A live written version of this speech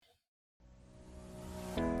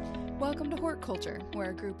Welcome to Horticulture, where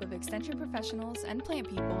a group of extension professionals and plant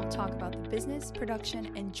people talk about the business,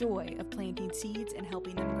 production, and joy of planting seeds and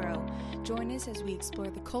helping them grow. Join us as we explore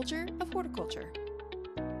the culture of horticulture.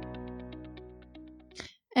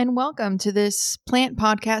 And welcome to this plant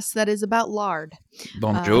podcast that is about lard.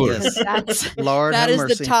 Bonjour. That's Lord, that have is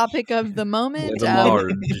mercy. the topic of the moment. The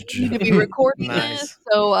lard. We need to be recording Nice. this,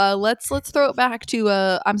 so let's throw it back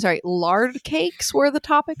to lard cakes were the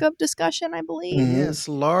topic of discussion, I believe. Yes,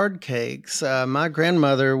 lard cakes. My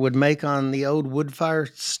grandmother would make on the old wood fire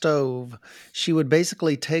stove. She would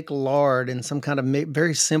basically take lard and some kind of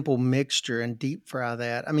very simple mixture and deep fry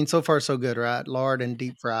that. I mean, so far so good, right? Lard and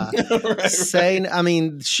deep fry. I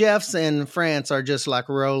mean, chefs in France are just like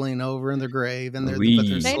rolling over in their grave, and they're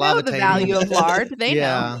They know the value of lard. They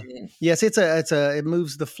know. Yes, it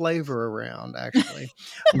moves the flavor around actually.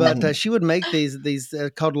 But she would make these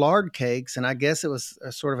called lard cakes, and I guess it was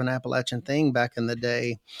a sort of an Appalachian thing back in the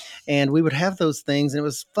day. And we would have those things, and it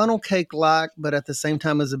was funnel cake like, but at the same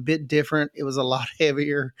time, it was a bit different. It was a lot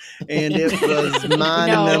heavier, and it was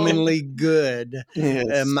mind-numbingly good. Yes.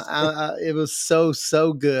 It was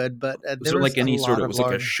so good. But was it like any sort of, was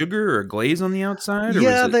like a sugar or a glaze on the outside? Or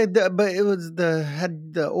yeah, was it... but it was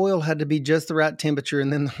the oil had to be just the right temperature,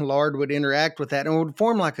 and then the lard would interact with that, and it would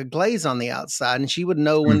form like a glaze on the outside. And she would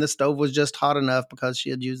know when the stove was just hot enough because she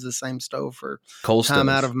had used the same stove for coal time stove.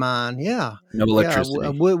 out of mind. Yeah, No electricity. Yeah,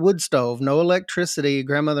 a wood stove, no electricity.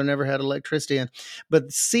 Grandmother never had electricity,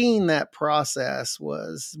 but seeing that process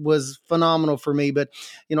was phenomenal for me. But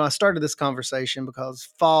I started this conversation because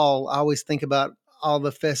fall, I always think about all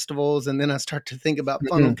the festivals, and then I start to think about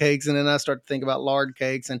funnel cakes, and then I start to think about lard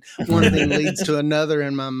cakes, and one thing leads to another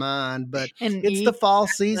in my mind. But it's the fall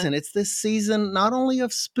season. It's this season not only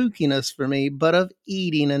of spookiness for me, but of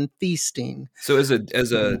eating and feasting. So as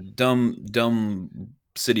a dumb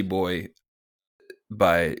city boy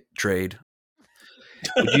by trade,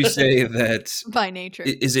 would you say that By nature,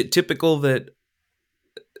 is it typical that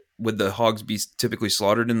would the hogs be typically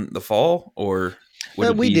slaughtered in the fall, or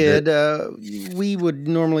we did. We would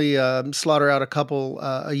normally slaughter out a couple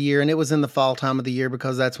a year, and it was in the fall time of the year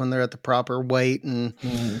because that's when they're at the proper weight and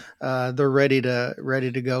they're ready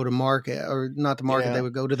to go to market, or not to market. Yeah. They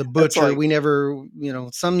would go to the butcher. We never,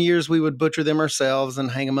 some years we would butcher them ourselves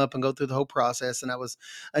and hang them up and go through the whole process, and that was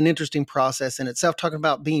an interesting process in itself. Talking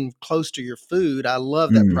about being close to your food, I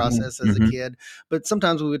love that process as a kid. But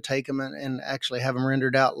sometimes we would take them and actually have them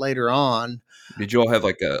rendered out later on. Did you all have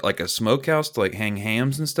like a smokehouse to like hang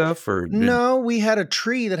hams and stuff, or no? We had a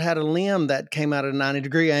tree that had a limb that came out at a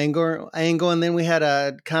 90-degree angle, and then we had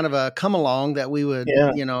a kind of a come along that we would,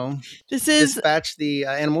 dispatch the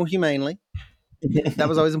animal humanely. That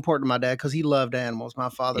was always important to my dad because he loved animals. My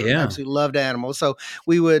father absolutely loved animals, so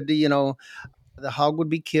we would, the hog would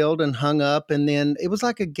be killed and hung up, and then it was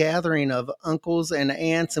like a gathering of uncles and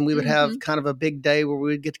aunts, and we would have kind of a big day where we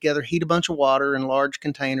would get together, heat a bunch of water in large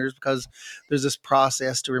containers because there's this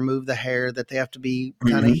process to remove the hair that they have to be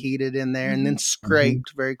kind of heated in there and then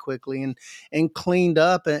scraped very quickly and cleaned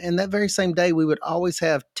up. And that very same day, we would always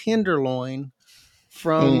have tenderloin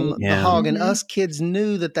from the hog, and us kids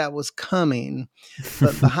knew that was coming.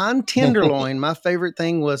 But behind tenderloin, my favorite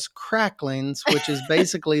thing was cracklings, which is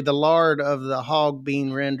basically the lard of the hog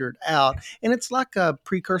being rendered out, and it's like a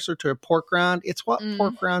precursor to a pork rind. It's what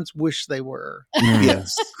pork rinds wish they were.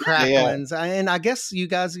 Yes, cracklings. And I guess you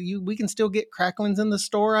guys, we can still get cracklings in the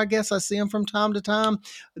store. I guess I see them from time to time.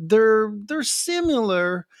 They're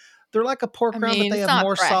similar. They're like a pork rind, but they have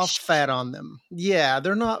more soft fat on them. Yeah,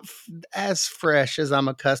 they're not as fresh as I'm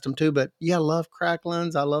accustomed to. But yeah, I love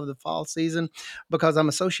cracklings. I love the fall season because I'm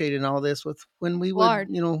associating all this with when we would, lard.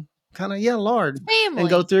 Lard. Family. And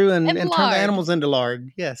go through and turn the animals into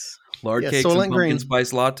lard. Yes. Lard cakes and pumpkin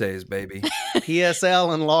spice lattes, baby.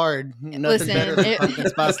 PSL and lard. Nothing better than pumpkin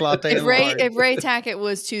spice latte and lard. If Ray Tackett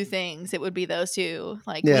was two things, it would be those two.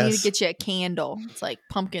 Like, we need to get you a candle. It's like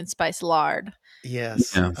pumpkin spice lard.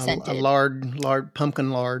 Yes, a lard, pumpkin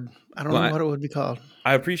lard. I don't know what it would be called.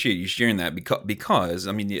 I appreciate you sharing that because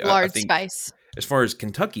I mean, lard I think spice. As far as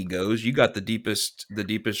Kentucky goes, you got the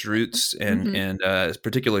deepest roots and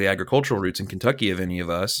particularly agricultural roots in Kentucky of any of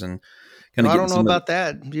us. And I don't know about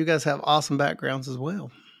that. You guys have awesome backgrounds as well.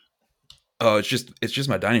 Oh, it's just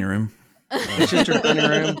my dining room. It's just your dining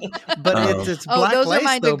room, but it's black those lace, are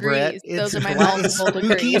my though, degrees. Brett. Those are my multiple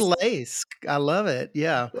degrees. Lace, I love it.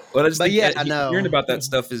 Yeah, well, I know hearing about that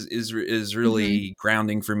stuff is really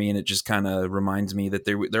grounding for me, and it just kind of reminds me that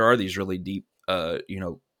there are these really deep,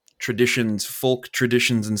 traditions, folk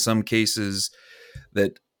traditions in some cases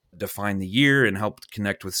that define the year and help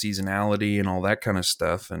connect with seasonality and all that kind of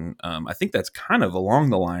stuff. And I think that's kind of along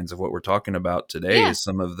the lines of what we're talking about today is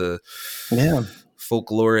some of the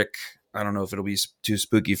folkloric. I don't know if it'll be too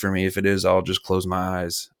spooky for me. If it is, I'll just close my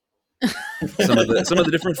eyes. some of the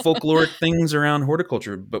different folkloric things around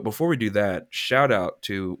horticulture. But before we do that, shout out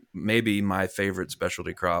to maybe my favorite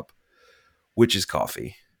specialty crop, which is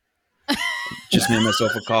coffee. Just made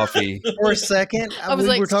myself a coffee. For a second,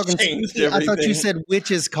 we were talking. I thought you said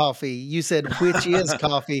witch's coffee. You said which is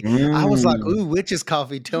coffee. I was like, ooh, witch's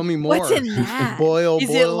coffee. Tell me more. What's in that? Boil,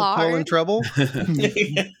 pull in trouble.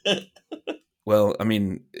 Well, I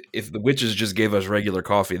mean, if the witches just gave us regular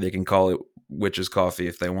coffee, they can call it witch's coffee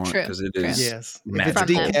if they want, because it is. Yes, magical. If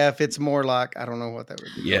it's decaf, it's more like, I don't know what that would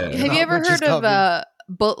be. Yeah. Have you ever heard of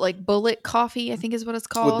bullet coffee? I think is what it's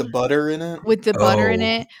called. With the butter in it. With the butter in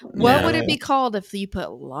it. What would it be called if you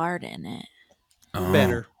put lard in it?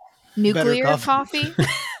 Better. Nuclear Better coffee.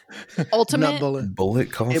 Ultimate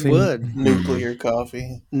bullet coffee. It would nuclear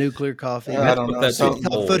coffee. I don't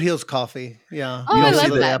know. Foothills coffee. Yeah. Oh, I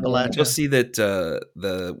love that. You'll see that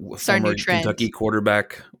the former Kentucky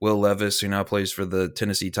quarterback Will Levis, who now plays for the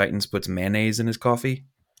Tennessee Titans, puts mayonnaise in his coffee.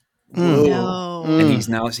 No. And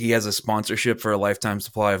he has a sponsorship for a lifetime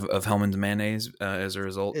supply of Hellman's mayonnaise as a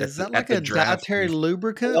result. Is that like a dietary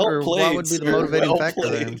lubricant, or what would be the motivating factor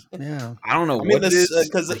there? Yeah, I don't know what it is,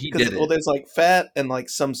 because there's like fat and like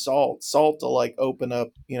some salt. Salt to like open up,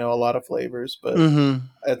 a lot of flavors, but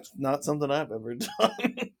it's not something I've ever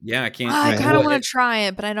done. Yeah, I can't. I kind of want to try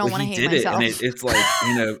it, but I don't want to hate myself. And it's like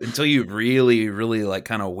until you really, really like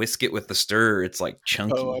kind of whisk it with the stir, it's like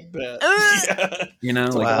chunky. Oh, I bet.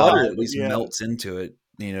 Butter at least melts into it.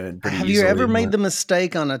 Pretty Have you ever made the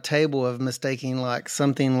mistake on a table of mistaking like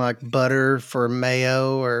something like butter for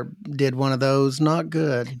mayo, or did one of those? Not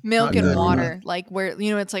good. Milk and water, like where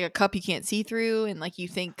it's like a cup you can't see through, and like you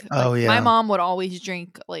think. My mom would always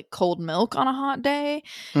drink like cold milk on a hot day,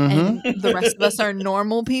 and the rest of us are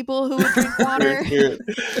normal people who would drink water.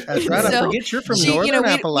 That's right. I forget you're from Northern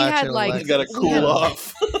Appalachia. You got to cool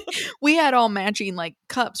off. We had all matching like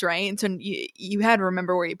cups, right? And so you had to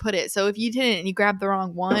remember where you put it. So if you didn't, and you grabbed the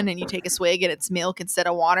wrong one, and you take a swig and it's milk instead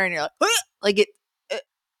of water, and you're like it.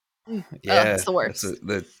 It's the worst.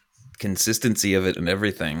 The consistency of it and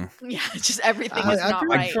everything. Yeah, just everything is not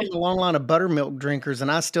right. I'm from a long line of buttermilk drinkers,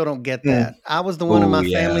 and I still don't get that. I was the one in my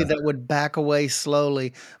family that would back away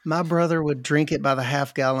slowly. My brother would drink it by the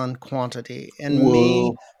half-gallon quantity, and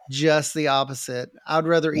me, just the opposite. I'd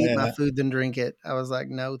rather eat my food than drink it. I was like,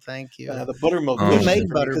 no, thank you. The buttermilk. We made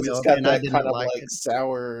buttermilk, it's got and that I didn't kind of like like it.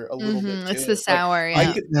 sour a little bit. It's the sour.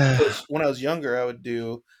 When I was younger, I would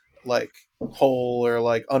do like whole or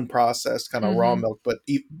like unprocessed kind of raw milk, but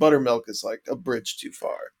buttermilk is like a bridge too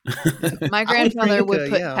far. My grandfather would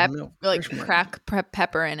put crack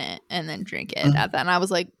pepper in it and then drink it at that, and I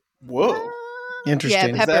was like, whoa,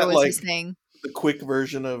 interesting. Yeah, pepper was his thing. The quick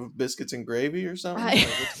version of biscuits and gravy or something?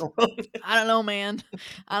 I don't know, man.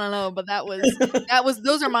 I don't know, but that was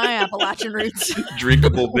those are my Appalachian roots.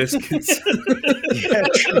 Drinkable biscuits.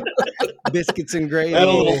 Biscuits and gravy. Add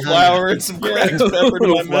a little flour and some cracked pepper to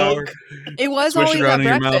my milk. It was Swish always it around at in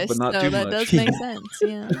your breakfast, mouth, but not so too that much. does make sense.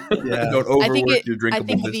 Yeah. Don't overwork your drinkable I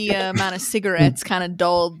think biscuit. the amount of cigarettes kind of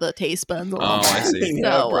dulled the taste buds a little. Oh, I see. So you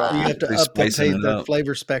have to up the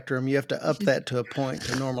flavor spectrum. You have to up that to a point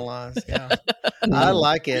to normalize. Yeah. I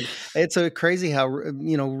like it. It's so crazy how,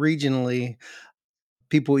 regionally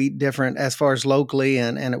people eat different as far as locally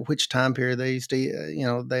and at which time period they used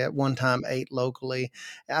to, they at one time ate locally.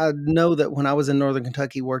 I know that when I was in Northern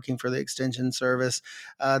Kentucky working for the Extension Service,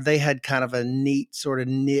 they had kind of a neat sort of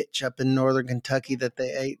niche up in Northern Kentucky that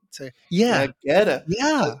they ate. So, Geta.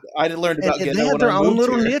 Yeah. I learned about Geta. They had their own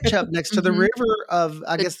little niche up next to the river of,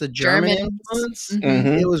 I guess, the German influence.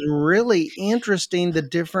 It was really interesting, the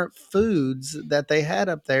different foods that they had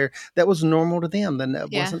up there that was normal to them than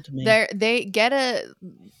that wasn't to me. They Geta,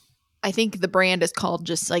 I think the brand is called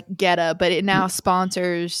just like Geta, but it now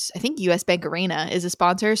sponsors, I think US Bank Arena is a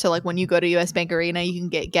sponsor. So like when you go to US Bank Arena, you can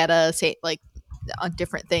get Geta, say like on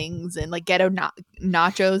different things, and like Ghetto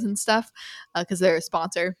nachos and stuff because they're a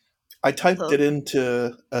sponsor. I typed it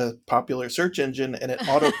into a popular search engine and it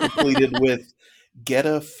auto completed with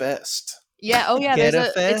Geta Fest. Yeah. Oh yeah.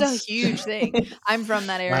 It's a huge thing. I'm from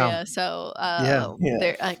that area, so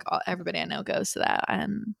they're like everybody I know goes to that,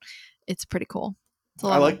 and it's pretty cool.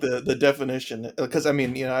 I like the definition because I've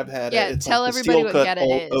had it. It's tell like everybody what Geta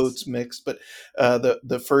is. Oats mix, but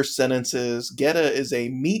the first sentence is Geta is a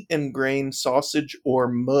meat and grain sausage or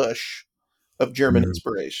mush of German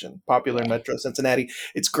inspiration. Popular in Metro Cincinnati.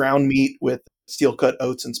 It's ground meat with steel cut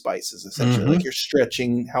oats and spices, essentially. Like you're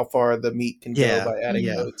stretching how far the meat can go by adding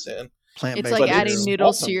oats in. It's like adding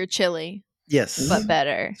noodles to your chili. Yes, but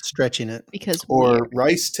better, stretching it because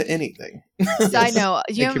rice to anything. Side note,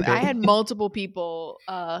 I had multiple people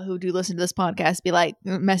who do listen to this podcast be like,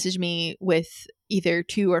 message me with either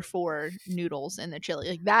 2 or 4 noodles in the chili.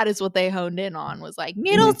 Like that is what they honed in on, was like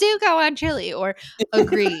noodles do go on chili, or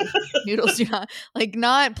agree noodles do not, like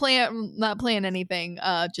not playing anything,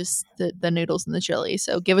 just the noodles in the chili.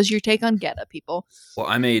 So give us your take on Geta, people. Well,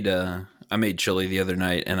 I made chili the other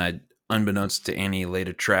night, and I, unbeknownst to Annie, laid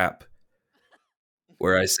a trap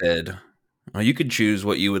where I said, well, you could choose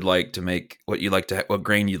what you would like to make, what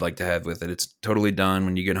grain you'd like to have with it. It's totally done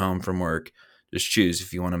when you get home from work. Just choose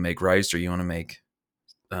if you want to make rice or you want to make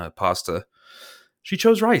pasta. She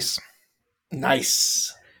chose rice.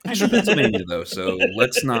 Nice. She's from Pennsylvania, though, so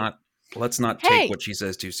let's not take what she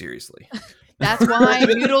says too seriously. That's why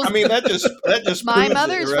noodles. I mean, that just my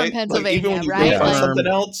mother's right? from Pennsylvania, like, even when you right? go find something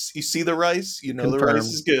else, you see the rice, the rice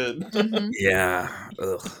is good. Mm-hmm. Yeah.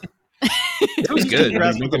 Ugh. It was good.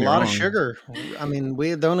 Rice with a lot of sugar. I mean,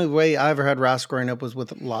 the only way I ever had rice growing up was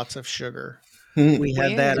with lots of sugar. We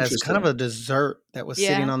had that as kind of a dessert that was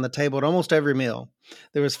sitting on the table at almost every meal.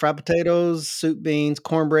 There was fried potatoes, soup beans,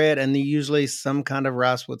 cornbread, and usually some kind of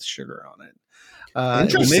rice with sugar on it.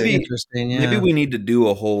 Interesting. Maybe we need to do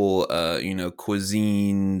a whole,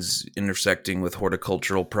 cuisines intersecting with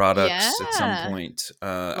horticultural products at some point.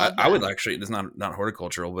 I would actually, it's not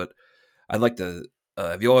horticultural, but I'd like to.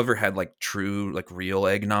 Have you all ever had like true, like real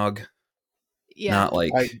eggnog? Yeah, not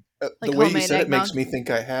like the way you said eggnog? It makes me think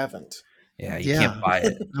I haven't. Yeah, you can't buy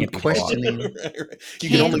it. I'm questioning. You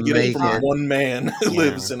can only get it from one man who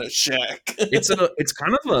lives in a shack. It's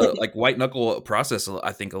kind of a like white knuckle process.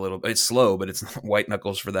 I think a little. It's slow, but it's white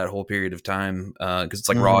knuckles for that whole period of time because it's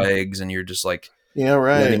like raw eggs, and you're just like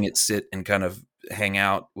letting it sit and kind of hang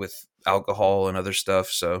out with alcohol and other stuff.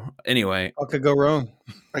 So anyway, what could go wrong?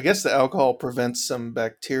 I guess the alcohol prevents some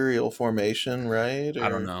bacterial formation, right? I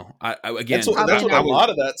don't know. Again, that's what a lot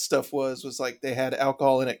of that stuff was like. They had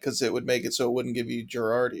alcohol in it because it would make it so it wouldn't give you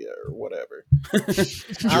Giardia or whatever.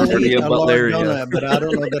 I'll eat a large donut, but I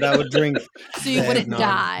don't know that I would drink. So you wouldn't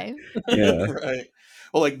die. Yeah, right.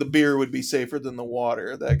 Well, like the beer would be safer than the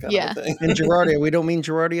water, that kind of thing. And Giardia, we don't mean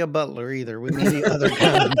Giardia Butler either. We mean the other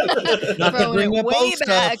kind. Not to bring up old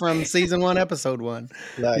stuff from season 1, episode 1.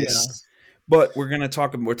 Nice. Yeah. But we're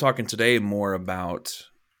talking today more about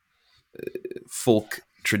folk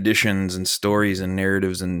traditions and stories and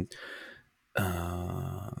narratives and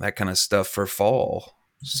that kind of stuff for fall.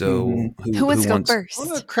 So who wants to go first? I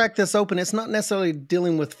want to crack this open. It's not necessarily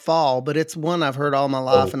dealing with fall, but it's one I've heard all my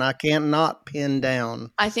life, and I can't not pin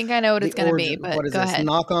down. I think I know what it's going to be, but what is go this? ahead.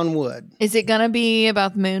 Knock on wood. Is it going to be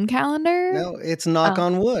about the moon calendar? No, it's knock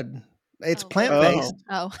on wood. It's plant-based.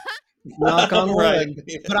 Oh. Knock on wood.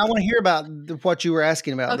 But I want to hear about what you were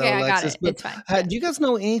asking about, though, Alexis. I got it. It's fine. Do you guys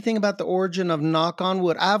know anything about the origin of knock on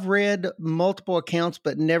wood? I've read multiple accounts,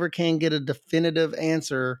 but never can get a definitive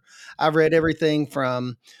answer. I've read everything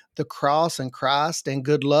from the cross and Christ and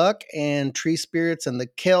good luck and tree spirits and the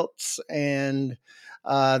Celts, and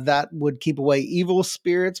that would keep away evil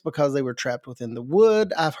spirits because they were trapped within the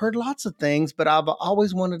wood. I've heard lots of things, but I've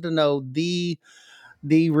always wanted to know the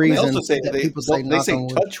reason that people say they say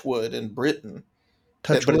touch wood in Britain.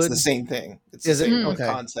 But it's the same thing. It's the same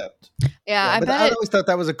concept. Yeah, I always thought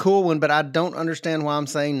that was a cool one, but I don't understand why I'm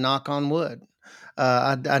saying knock on wood.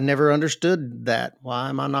 I never understood that. Why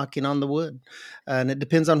am I knocking on the wood? And it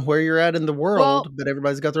depends on where you're at in the world, but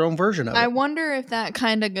everybody's got their own version of it. I wonder if that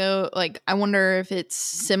kind of I wonder if it's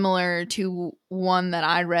similar to one that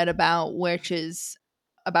I read about, which is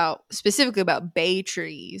specifically about bay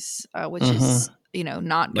trees, which is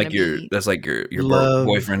not like that's like your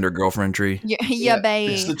boyfriend or girlfriend tree. Yeah, bay.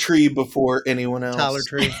 It's the tree before anyone else. Tyler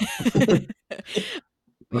tree.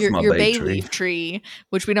 your bay leaf tree,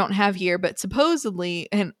 which we don't have here, but supposedly,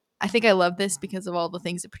 and I think I love this because of all the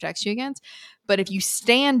things it protects you against. But if you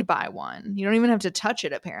stand by one, you don't even have to touch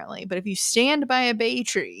it apparently. But if you stand by a bay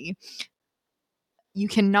tree, you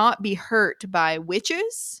cannot be hurt by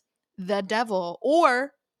witches, the devil,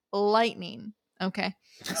 or lightning. Okay.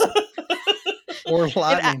 Or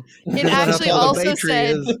lightning. It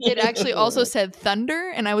actually also said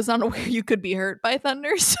thunder, and I was not aware you could be hurt by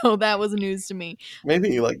thunder, so that was news to me.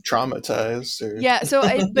 Maybe like traumatized or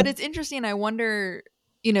but it's interesting. I wonder,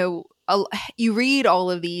 you read all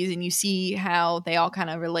of these and you see how they all kind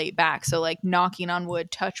of relate back. So like knocking on wood,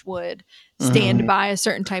 touch wood, stand by a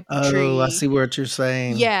certain type of tree. Oh, I see what you're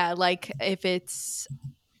saying. Yeah, like if it's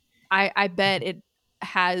I bet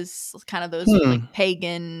has kind of those like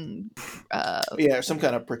pagan some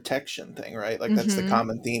kind of protection thing, right? Like that's the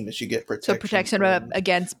common theme is you get protection. So protection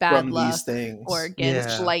against bad luck these things or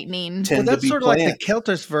against lightning. Well, that's sort of like the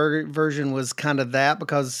Celtic version was kind of that,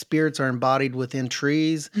 because spirits are embodied within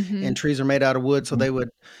trees and trees are made out of wood. So there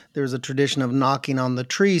was a tradition of knocking on the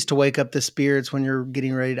trees to wake up the spirits when you're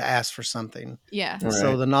getting ready to ask for something. Yeah. Right.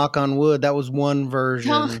 So the knock on wood, that was one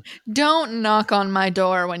version. Don't knock on my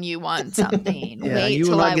door when you want something. Wait you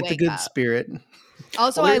will till not I get wake the good up. spirit.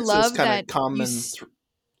 Also, I love that common.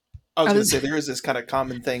 I was going to say there is this kind of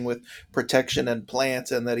common thing with protection and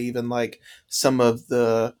plants, and that even like some of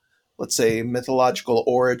the, let's say, mythological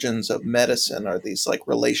origins of medicine are these like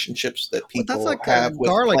relationships that people that's like have with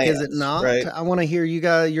garlic, plants, is it not? Right? I want to hear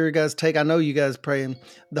your guys' take. I know you guys praying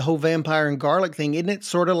the whole vampire and garlic thing. Isn't it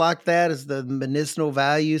sort of like that? Is the medicinal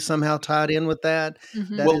value somehow tied in with that?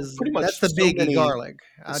 Pretty much that's the big garlic.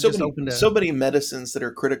 So many medicines that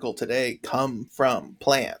are critical today come from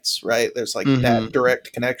plants, right? There's like that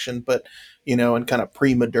direct connection, but in kind of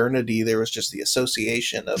pre-modernity, there was just the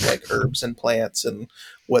association of like herbs and plants and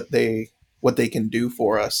what they can do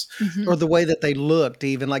for us, or the way that they looked,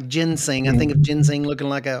 even like ginseng. I think of ginseng looking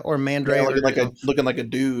like or mandrake, looking like a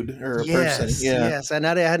dude or a person. Yes, and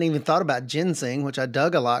I hadn't even thought about ginseng, which I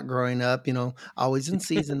dug a lot growing up. Always in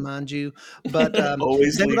season, mind you. But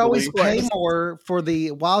they would always pay more for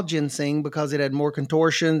the wild ginseng because it had more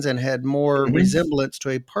contortions and had more resemblance to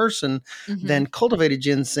a person than cultivated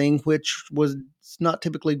ginseng, which was not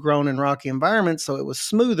typically grown in rocky environments, so it was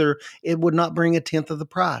smoother. It would not bring a tenth of the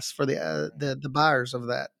price for the buyers of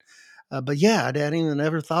that. But yeah, I hadn't even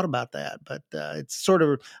ever thought about that. But it's sort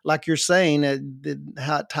of like you're saying,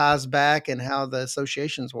 how it ties back and how the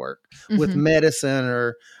associations work with medicine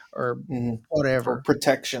or whatever. For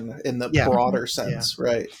protection in the broader sense,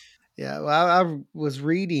 right? Yeah, well, I was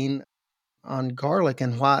reading on garlic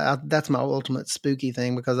and why that's my ultimate spooky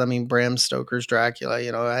thing, because Bram Stoker's Dracula,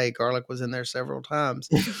 hey, garlic was in there several times.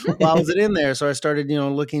 Why was it in there? So I started,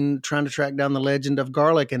 trying to track down the legend of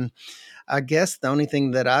garlic, and I guess the only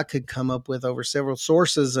thing that I could come up with over several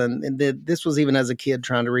sources, and this was even as a kid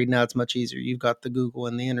trying to read. Now it's much easier. You've got the Google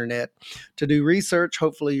and the internet to do research.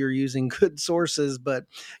 Hopefully you're using good sources, but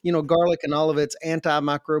garlic and all of its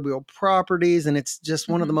antimicrobial properties, and it's just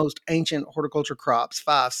one of the most ancient horticulture crops,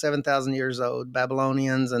 7,000 years old,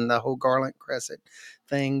 Babylonians and the whole garlic crescent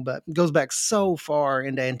thing, but it goes back so far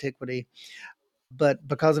into antiquity. But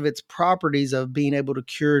because of its properties of being able to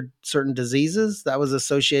cure certain diseases, that was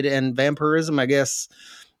associated, and vampirism, I guess,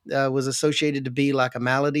 was associated to be like a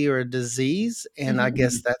malady or a disease. And I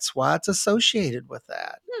guess that's why it's associated with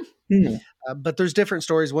that. But there's different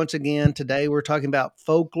stories. Once again, today we're talking about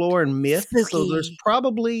folklore and myth. Spooky. So there's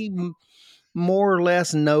probably more or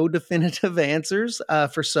less no definitive answers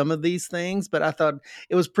for some of these things, but I thought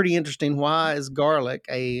it was pretty interesting. Why is garlic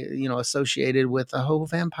associated with a whole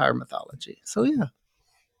vampire mythology? So yeah,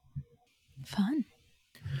 fun.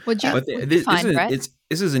 What'd you find, Brett?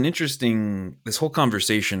 This is an interesting. This whole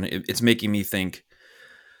conversation, it's making me think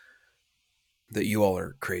that you all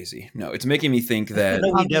are crazy. No, it's making me think that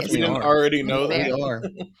we definitely are. Already know that we are.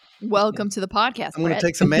 Welcome to the podcast. I'm going to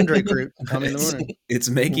take some mandrake root. Call me in the morning. It's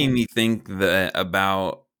making me think that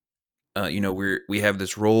about, we have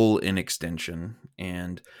this role in extension,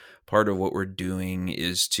 and part of what we're doing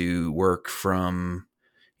is to work from,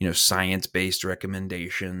 science-based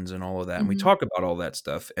recommendations and all of that. And we talk about all that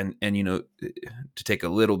stuff. And to take a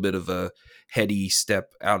little bit of a heady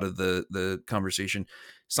step out of the conversation,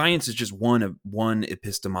 science is just one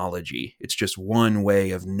epistemology. It's just one way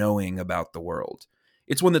of knowing about the world.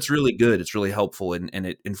 It's one that's really good. It's really helpful, and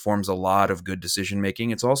it informs a lot of good decision-making.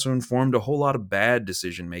 It's also informed a whole lot of bad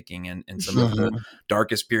decision-making and some of the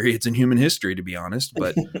darkest periods in human history, to be honest.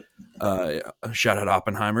 But shout out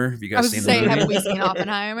Oppenheimer. Have you guys seen the movie? Have we seen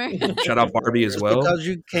Oppenheimer? Shout out Barbie as well. Because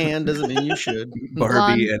you can doesn't mean you should.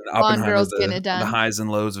 Barbie and Oppenheimer, the highs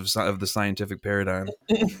and lows of the scientific paradigm.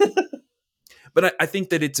 But I think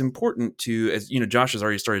that it's important to, as Josh has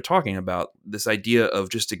already started talking about, this idea of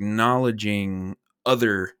just acknowledging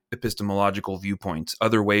other epistemological viewpoints,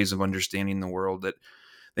 other ways of understanding the world, that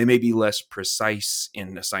they may be less precise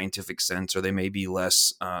in a scientific sense, or they may be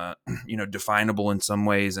less, definable in some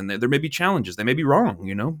ways, and there may be challenges. They may be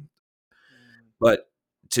wrong, but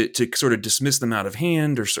to sort of dismiss them out of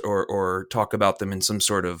hand or talk about them in some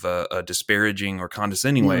sort of a disparaging or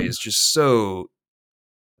condescending way is just so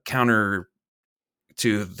counter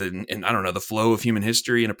to the flow of human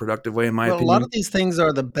history in a productive way, in my opinion. A lot of these things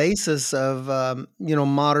are the basis of,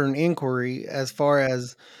 modern inquiry, as far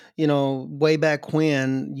as, way back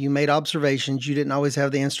when you made observations, you didn't always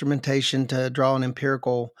have the instrumentation to draw an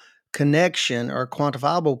empirical connection or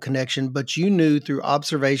quantifiable connection, but you knew through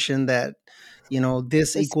observation that,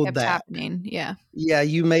 this equaled that. Happening. Yeah. Yeah.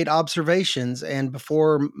 You made observations, and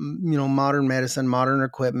before, modern medicine, modern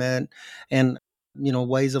equipment, and,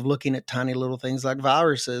 ways of looking at tiny little things like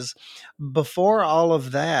viruses, before all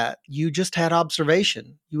of that, you just had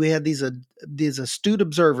observation. You had these astute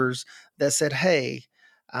observers that said, hey,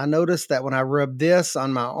 I noticed that when I rubbed this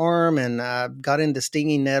on my arm and I got into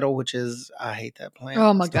stinging nettle, which is, I hate that plant.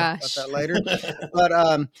 Oh my gosh. Talk about that later.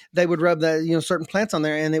 But they would rub that, certain plants on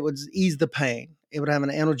there, and it would ease the pain. It would have an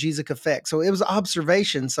analgesic effect. So it was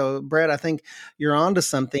observation. So Brett, I think you're onto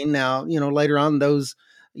something now. Later on, those,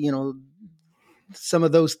 some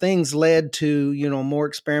of those things led to, more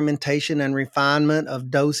experimentation and refinement of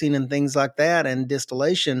dosing and things like that, and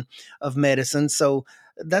distillation of medicine. So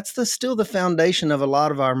that's still the foundation of a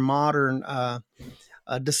lot of our modern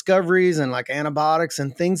discoveries, and like antibiotics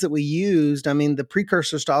and things that we used. I mean, the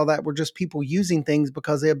precursors to all that were just people using things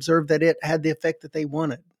because they observed that it had the effect that they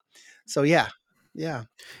wanted. So yeah. And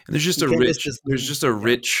there's just a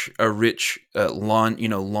rich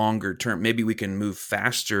longer term. Maybe we can move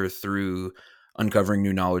faster through uncovering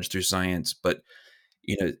new knowledge through science, but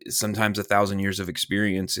sometimes 1,000 years of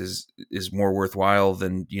experience is more worthwhile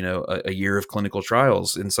than a year of clinical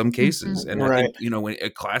trials in some cases. And I think when a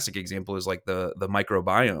classic example is like the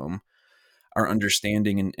microbiome, our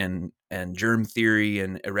understanding and germ theory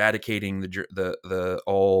and eradicating the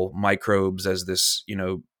all microbes as this,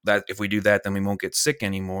 that if we do that, then we won't get sick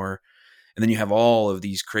anymore. And then you have all of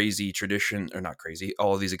these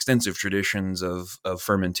all of these extensive traditions of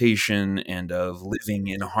fermentation and of living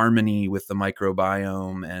in harmony with the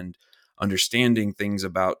microbiome and understanding things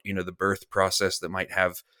about, the birth process that might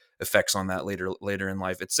have effects on that later in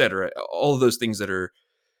life, et cetera. All of those things that are,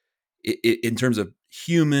 in terms of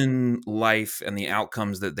human life and the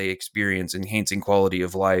outcomes that they experience, enhancing quality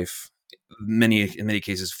of life, in many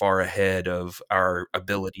cases far ahead of our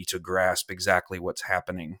ability to grasp exactly what's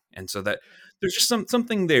happening. And so that there's just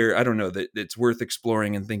something there, I don't know, that it's worth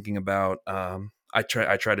exploring and thinking about. I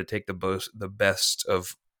try to take the best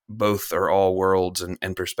of both or all worlds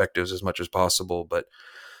and perspectives as much as possible. But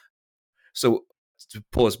so to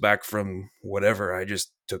pull us back from whatever I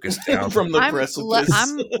just took us down from the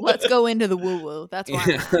precipice. Let's go into the woo-woo. That's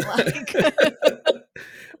why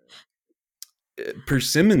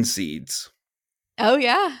persimmon seeds. Oh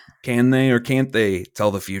yeah. Can they or can't they tell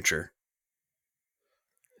the future?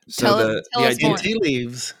 So the idea, tea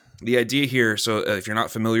leaves. The idea here. So if you're not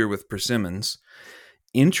familiar with persimmons,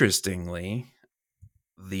 interestingly,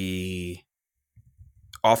 the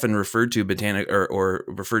often referred to or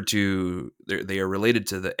referred to, they are related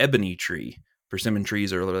to the ebony tree. Persimmon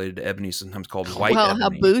trees are related to ebony, sometimes called white ebony. How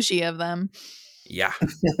bougie of them. Yeah.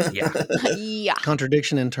 Yeah.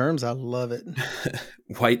 Contradiction in terms. I love it.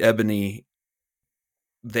 White ebony,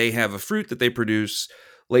 they have a fruit that they produce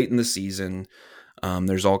late in the season.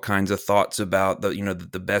 There's all kinds of thoughts about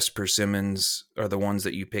the best persimmons are the ones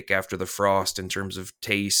that you pick after the frost in terms of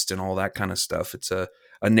taste and all that kind of stuff. It's a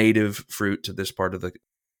native fruit to this part of the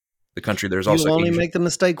country. There's also you only make the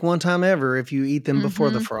mistake one time ever if you eat them before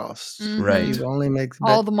the frost. Right. You only make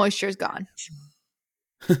all the moisture is gone.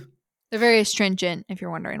 They're very astringent, if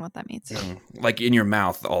you're wondering what that means. Like in your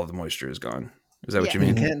mouth, all the moisture is gone. Is that what you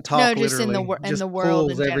mean? You can't talk. No, just in the world in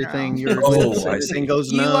general. Everything. Everything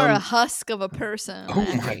goes numb. You are a husk of a person.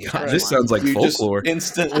 Oh my god, this sounds like folklore.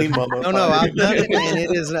 Instantly mummified. No, I've done it, and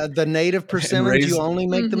it is the native persimmons. You only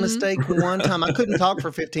make the mistake one time. I couldn't talk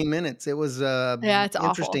for 15 minutes. It was it's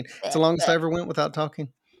interesting. Awful. It's the longest I ever went without talking.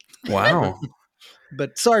 Wow.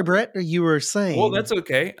 But sorry, Brett, you were saying. Well, that's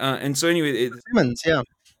okay. And so anyway, persimmons, yeah.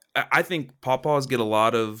 I think pawpaws get a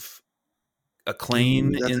lot of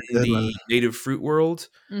acclaim in the native fruit world.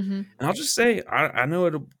 And I'll just say, I know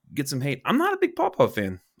it'll get some hate. I'm not a big pawpaw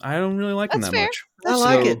fan. I don't really like them that much. I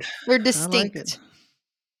like it. They're distinct. Like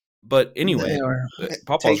but anyway,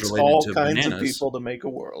 pawpaws related all to kinds bananas. of people to make a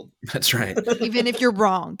world. That's right. Even if you're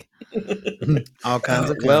wrong. All kinds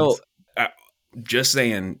of well, just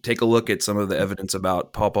saying, take a look at some of the evidence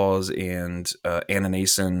about pawpaws and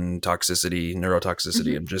annonacin toxicity,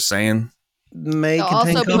 neurotoxicity. I'm just saying. They'll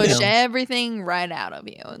also push everything right out of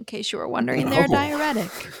you. In case you were wondering, they're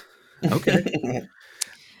diuretic. Okay.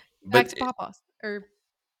 Back to pawpaws or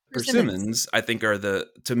persimmons, I think, are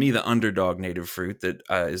to me the underdog native fruit that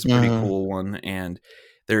is a pretty cool one. And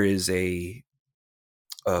there is a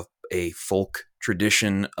folk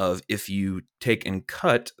tradition of, if you take and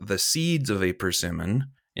cut the seeds of a persimmon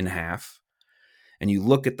in half and you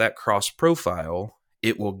look at that cross profile,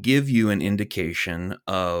 it will give you an indication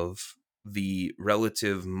of the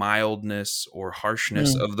relative mildness or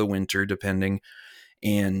harshness of the winter, depending,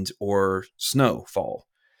 and or snowfall.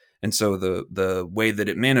 And so the way that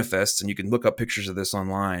it manifests, and you can look up pictures of this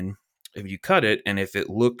online, if you cut it, and if it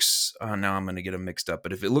looks, now I'm going to get them mixed up,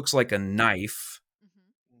 but if it looks like a knife,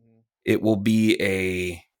 it will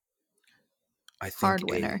be hard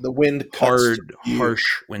winter. The wind cuts harsh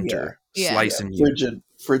winter, slicing you.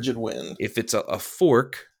 Frigid wind. If it's a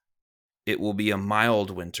fork, it will be a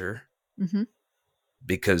mild winter,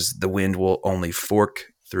 because the wind will only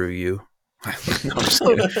fork through you.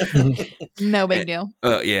 No big deal.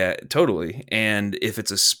 Yeah, totally. And if it's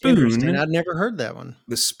a spoon, I'd never heard that one.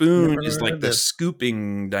 The spoon is like the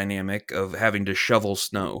scooping dynamic of having to shovel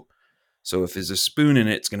snow. So if there's a spoon in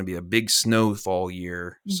it, it's going to be a big snowfall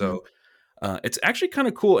year. So it's actually kind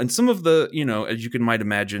of cool. And some of the, as you might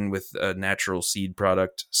imagine with a natural seed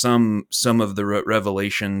product, some of the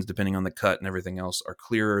revelations, depending on the cut and everything else, are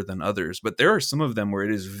clearer than others. But there are some of them where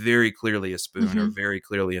it is very clearly a spoon or very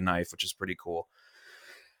clearly a knife, which is pretty cool.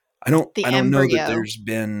 I don't know that there's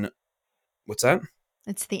been, what's that?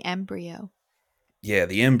 It's the embryo. Yeah,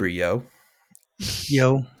 the embryo.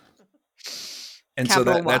 Yo. And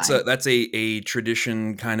capital so that's a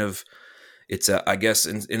tradition kind of. It's I guess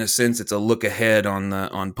in a sense, it's a look ahead on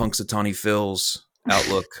Punxsutawney Phil's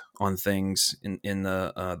outlook on things in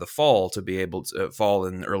the fall, to be able to fall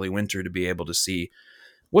and early winter, to be able to see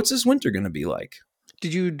what's this winter going to be like.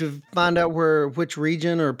 Did you find out which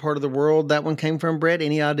region or part of the world that one came from, Brett?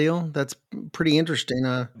 Any idea? That's pretty interesting.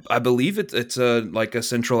 I believe it's like a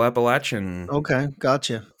Central Appalachian. Okay,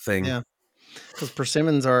 gotcha. Thing. Yeah. Because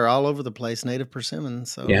persimmons are all over the place, native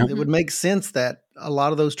persimmons. So it would make sense that a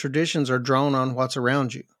lot of those traditions are drawn on what's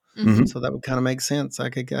around you. So that would kind of make sense. I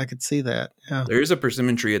could see that. Yeah. There is a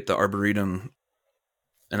persimmon tree at the Arboretum,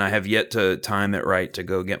 and I have yet to time it right to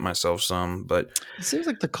go get myself some. But it seems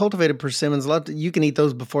like the cultivated persimmons, you can eat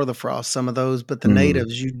those before the frost, some of those, but the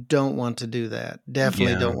natives, you don't want to do that.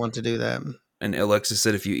 Definitely don't want to do that. And Alexis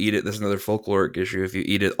said, if you eat it, this is another folkloric issue. If you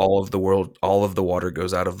eat it, all of the water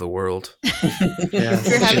goes out of the world. If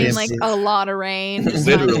you're having like a lot of rain,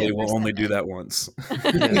 literally, we'll only do that once.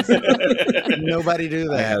 Nobody do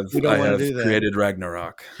that. I have created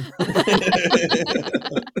Ragnarok.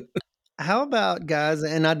 How about, guys,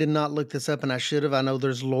 and I did not look this up, and I should have. I know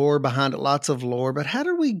there's lore behind it, lots of lore, but how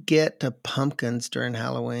do we get to pumpkins during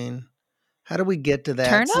Halloween? How do we get to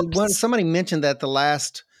that? Turnips? Somebody mentioned that the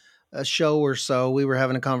last show or so, we were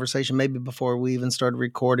having a conversation maybe before we even started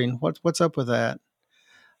recording. What's up with that?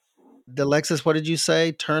 Alexis, what did you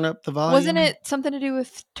say? Turn up the volume? Wasn't it something to do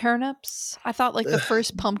with turnips? I thought like the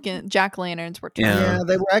first pumpkin jack-o'-lanterns were turnips. Yeah,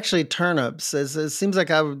 they were actually turnips. It seems like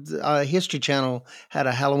History Channel had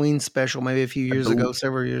a Halloween special maybe a few years ago,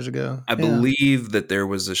 several years ago. I believe that there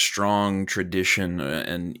was a strong tradition,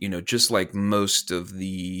 and just like most of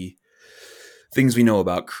the things we know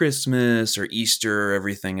about Christmas or Easter or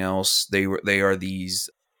everything else, they are these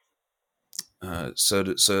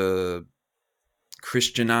so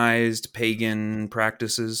Christianized pagan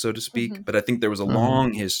practices, so to speak. But I think there was a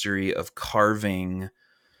long history of carving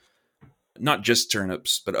not just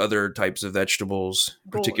turnips, but other types of vegetables,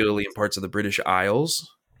 particularly in parts of the British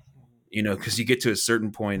Isles. Because you get to a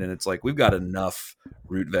certain point and it's like, we've got enough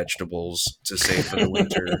root vegetables to save for the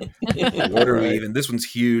winter. What are we even? This one's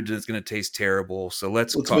huge and it's going to taste terrible. So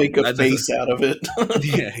let's make a face out of it.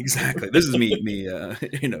 Yeah, exactly. This is me,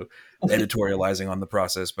 editorializing on the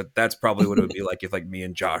process, but that's probably what it would be like if like me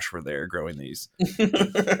and Josh were there growing these. Right.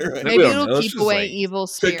 Maybe it'll keep away evil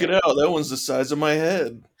spirits. Check it out. That one's the size of my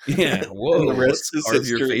head. Yeah. Whoa. The rest is carve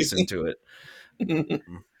your face into it.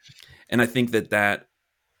 And I think that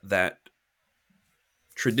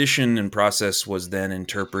tradition and process was then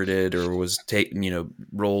interpreted or was taken,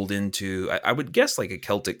 rolled into, I would guess like a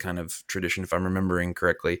Celtic kind of tradition, if I'm remembering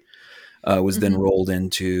correctly, was then rolled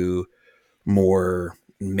into more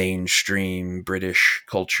mainstream British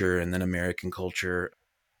culture and then American culture.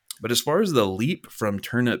 But as far as the leap from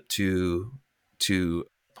turnip to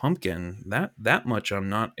pumpkin, that much I'm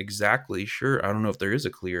not exactly sure. I don't know if there is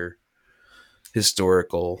a clear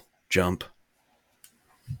historical jump.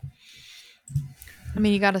 I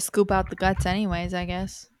mean, you got to scoop out the guts anyways, I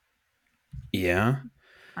guess. Yeah.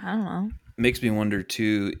 I don't know. Makes me wonder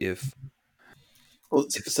too if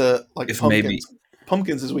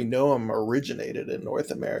pumpkins as we know them originated in North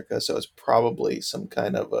America, so it's probably some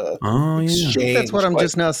kind of a exchange. That's what I'm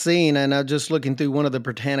just now seeing, and I'm just looking through one of the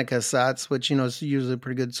Britannica sites, which is usually a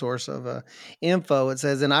pretty good source of info. It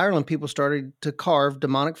says in Ireland, people started to carve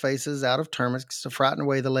demonic faces out of turnips to frighten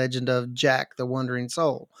away the legend of Jack the Wandering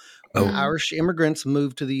Soul. When Irish immigrants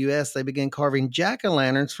moved to the U.S., they began carving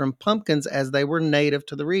jack-o'-lanterns from pumpkins as they were native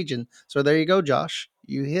to the region. So there you go, Josh.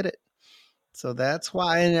 You hit it. So that's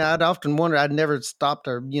why, and I'd often wonder, I'd never stopped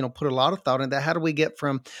or, put a lot of thought in that. How do we get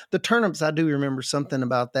from the turnips? I do remember something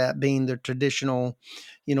about that being the traditional,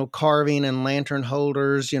 carving and lantern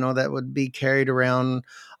holders, that would be carried around,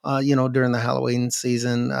 during the Halloween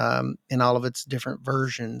season, in all of its different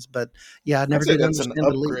versions. But yeah, I never did that's understand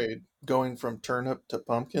an upgrade going from turnip to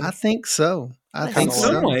pumpkin. I think so.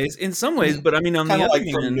 In some ways, but I mean, on the other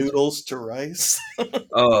hand, from noodles to rice.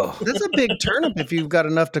 That's a big turnip if you've got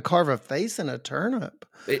enough to carve a face in a turnip.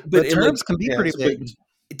 But turnips can be pretty big.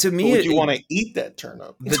 To me, would you want to eat that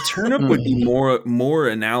turnip? The turnip would be more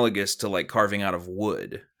analogous to like carving out of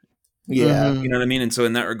wood. Yeah, you know what I mean. And so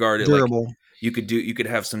in that regard, durable. You could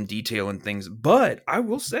have some detail and things. But I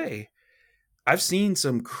will say, I've seen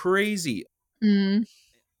some crazy.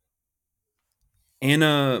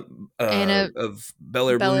 Anna of Bel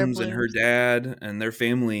Air Blooms and her dad and their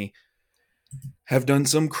family have done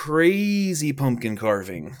some crazy pumpkin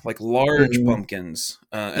carving, like large pumpkins.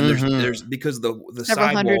 And there's because the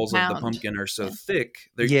sidewalls of the pumpkin are so thick,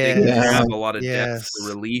 they can have a lot of depth for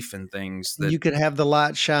relief and things. That you could have the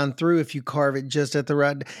light shine through if you carve it just at the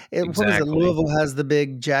right. What is it? Louisville has the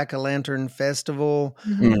big Jack-o'-lantern festival.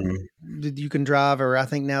 You can drive, or I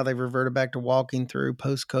think now they've reverted back to walking through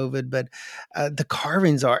post-COVID. But the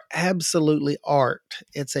carvings are absolutely art.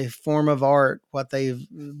 It's a form of art. What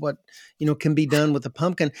can be done with the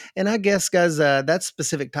pumpkin. And I guess, guys, that's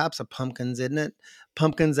specific types of pumpkins, isn't it?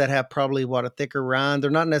 Pumpkins that have probably a thicker rind. They're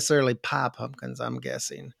not necessarily pie pumpkins, I'm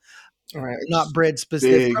guessing. Right. Not bred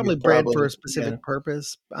specific, probably bred for a specific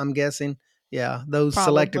purpose, I'm guessing. Yeah, those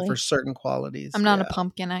selected for certain qualities. I'm not a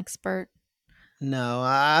pumpkin expert. No,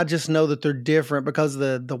 I just know that they're different because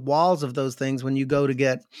the walls of those things, when you go to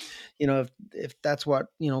get, if that's what,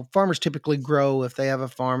 farmers typically grow, if they have a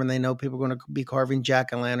farm and they know people are going to be carving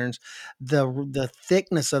jack-o'-lanterns, the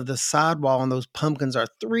thickness of the sidewall on those pumpkins are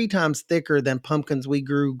 3 times thicker than pumpkins we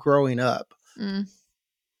grew growing up.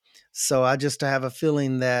 So I just have a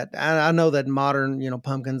feeling that I know that modern,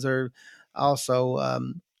 pumpkins are also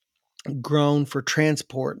grown for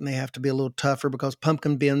transport, and they have to be a little tougher because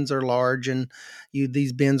pumpkin bins are large and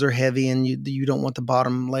these bins are heavy, and you don't want the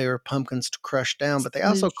bottom layer of pumpkins to crush down, but they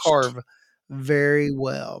also carve very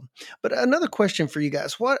well. But another question for you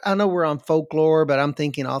guys. I know we're on folklore, but I'm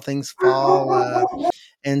thinking all things fall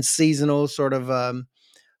and seasonal sort of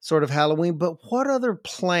Halloween, but what other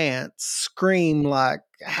plants scream like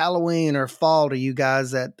Halloween or fall to you guys,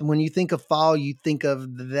 that when you think of fall, you think of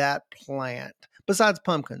that plant? Besides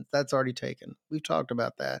pumpkins, that's already taken. We've talked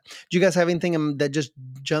about that. Do you guys have anything that just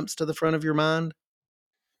jumps to the front of your mind?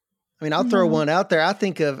 I mean, I'll throw one out there. I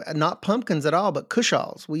think of not pumpkins at all, but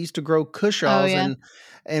cushaws. We used to grow cushaws,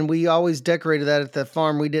 and we always decorated that at the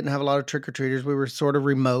farm. We didn't have a lot of trick-or-treaters. We were sort of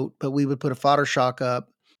remote, but we would put a fodder shock up,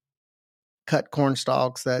 cut corn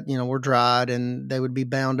stalks that, were dried, and they would be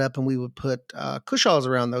bound up, and we would put cushaws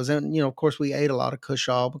around those. And, of course, we ate a lot of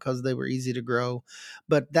cushaw because they were easy to grow.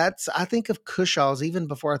 But I think of cushaws even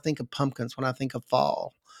before I think of pumpkins when I think of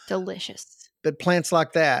fall. Delicious. But plants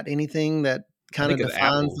like that, anything that kind of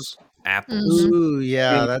defines apples. Ooh,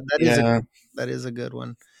 yeah, that is a good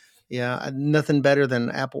one. Yeah, nothing better than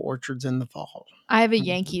apple orchards in the fall. I have a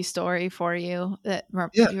Yankee story for you that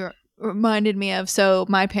reminded me of. So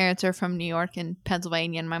my parents are from New York and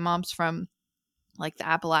Pennsylvania, and my mom's from like the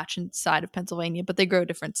Appalachian side of Pennsylvania, but they grow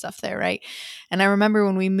different stuff there, right? And I remember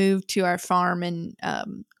when we moved to our farm in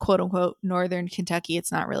quote unquote northern Kentucky.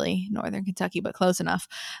 It's not really northern Kentucky, but close enough.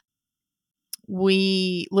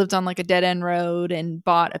 We lived on like a dead end road and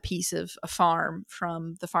bought a piece of a farm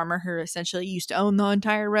from the farmer who essentially used to own the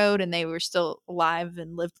entire road, and they were still alive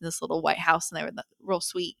and lived in this little white house, and they were real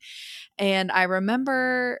sweet. And I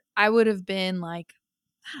remember I would have been like,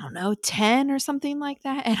 I don't know, 10 or something like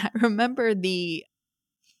that. And I remember the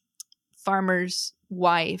farmer's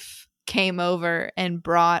wife came over and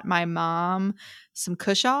brought my mom some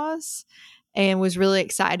cushaws and was really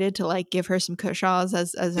excited to like give her some cushaws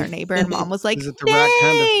as her neighbor. And mom was like, is it the right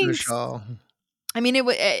kind of cushaw? I mean,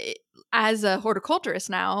 as a horticulturist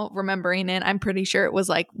now, remembering it, I'm pretty sure it was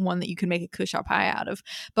like one that you could make a cushaw pie out of.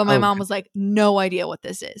 But my mom was like, no idea what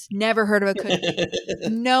this is. Never heard of a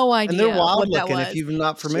cushaw. No idea. And they're wild what looking that was. if you're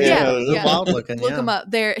not familiar. They're wild looking. Look them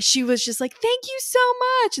up. There, she was just like, thank you so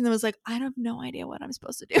much. And then was like, I have no idea what I'm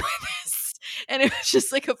supposed to do with this. And it was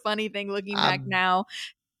just like a funny thing looking back now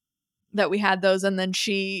that we had those. And then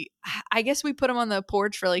I guess we put them on the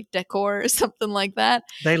porch for like decor or something like that.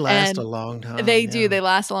 They last a long time. They do. They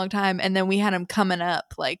last a long time. And then we had them coming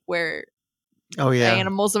up like where the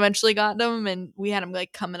animals eventually got them. And we had them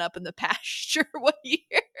like coming up in the pasture one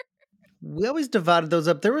year. We always divided those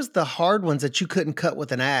up. There was the hard ones that you couldn't cut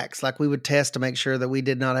with an axe. Like we would test to make sure that we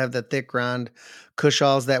did not have the thick rind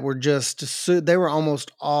cushaws that were they were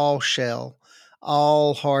almost all shell,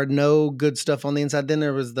 all hard, no good stuff on the inside. Then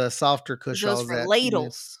there was the softer cushaws. Those for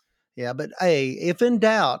ladles. Yeah, but hey, if in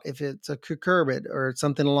doubt, if it's a cucurbit or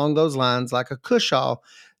something along those lines, like a cushaw,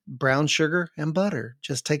 brown sugar and butter,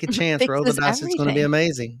 just take a chance, roll the dice. It's going to be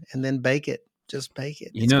amazing, and then bake it. Just bake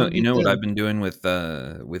it. You know what I've been doing with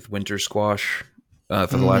winter squash for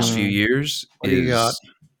the last few years is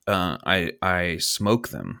I smoke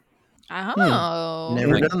them. Oh,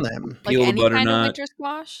 never done that. Peel like the butternut. Kind of winter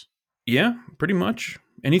squash. Yeah, pretty much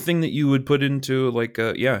anything that you would put into like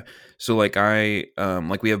So like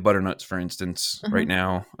like we have butternuts for instance right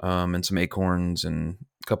now, and some acorns and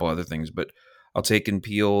a couple other things, but I'll take and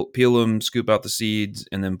peel them, scoop out the seeds,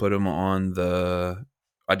 and then put them on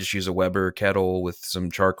I just use a Weber kettle with some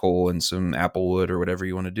charcoal and some apple wood or whatever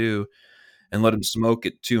you want to do, and let them smoke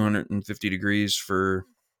at 250 degrees for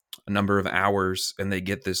a number of hours, and they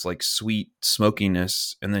get this like sweet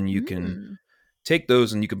smokiness, and then you can take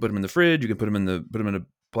those and you can put them in the fridge. You can put them in a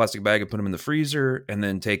plastic bag and put them in the freezer, and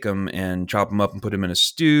then take them and chop them up and put them in a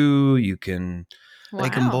stew. You can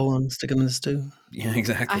make them, boil them, stick them in the stew. Yeah,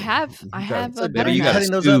 exactly. I have. So are you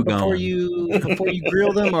cutting those up before you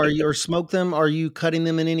grill them, or smoke them? Are you cutting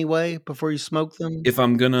them in any way before you smoke them? If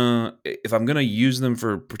I'm gonna use them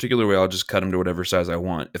for a particular way, I'll just cut them to whatever size I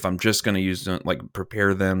want. If I'm just gonna use them, like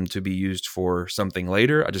prepare them to be used for something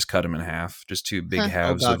later, I just cut them in half, just two big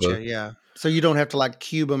halves. Yeah. So you don't have to like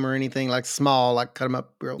cube them or anything like small, like cut them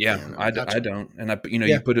up real thin. Yeah, I don't. And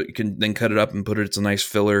you can then cut it up and put it. It's a nice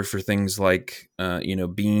filler for things like,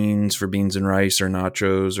 beans and rice or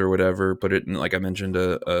nachos or whatever. Put it in, like I mentioned,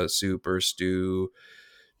 a soup or a stew.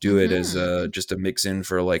 Do it as just a mix in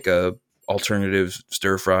for like a alternative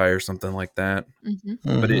stir fry or something like that.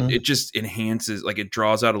 But it just enhances, like it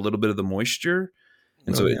draws out a little bit of the moisture.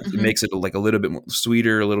 And so it makes it like a little bit more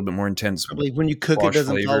sweeter, a little bit more intense. Probably when you cook it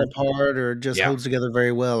doesn't fall apart or just holds together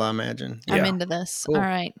very well, I imagine. I'm into this. Cool. All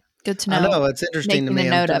right. Good to know. I know. It's interesting to me.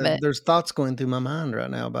 Note of it. There's thoughts going through my mind right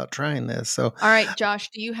now about trying this. So, all right, Josh,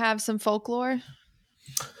 do you have some folklore?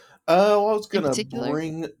 I was going to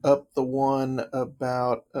bring up the one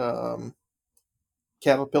about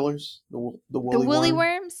caterpillars, the woolly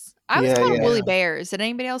worms. I was called woolly bears. Did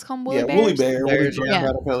anybody else call them woolly bears? Woolly bears,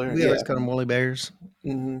 caterpillar. We always call them woolly bears.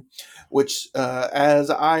 Mm-hmm. Which, as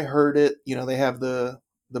I heard it, they have the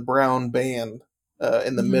brown band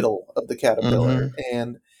in the middle of the caterpillar,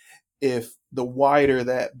 and if the wider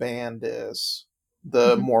that band is,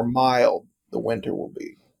 the more mild the winter will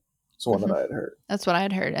be. That's one that I had heard. That's what I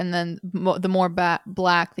had heard. And then the more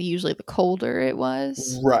black, usually the colder it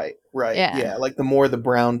was. Right. Yeah. Like the more the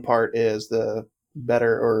brown part is, the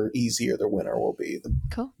better or easier the winter will be. The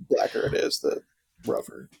blacker it is, the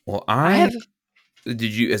rougher. Well, has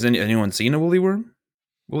anyone seen a woolly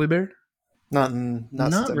bear? Not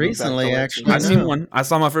recently, actually. I've seen one. I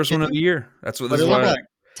saw my first one of the year. That's what this is like.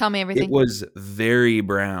 Tell me everything. It was very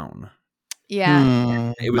brown.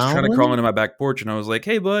 Yeah. It was kind of crawling to my back porch, and I was like,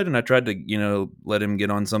 "Hey, bud!" And I tried to, let it get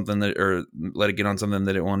on something that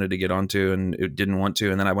it wanted to get onto, and it didn't want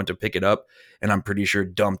to. And then I went to pick it up, and I'm pretty sure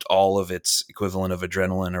dumped all of its equivalent of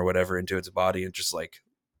adrenaline or whatever into its body, and just like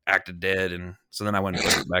acted dead. And so then I went and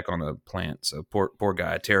put it back on the plant. So poor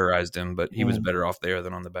guy, I terrorized him, but he was better off there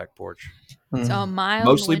than on the back porch. So a mild,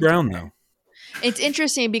 mostly brown though. It's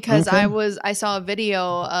interesting because I saw a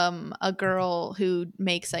video, a girl who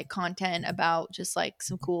makes like content about just like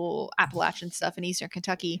some cool Appalachian stuff in Eastern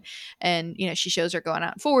Kentucky. And, she shows her going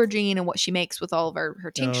out foraging and what she makes with all of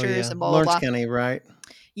her tinctures and blah, blah, blah. Lawrence County, right?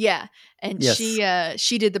 Yeah. And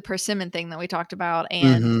she did the persimmon thing that we talked about.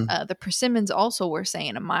 And the persimmons also were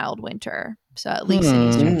saying a mild winter. So at least in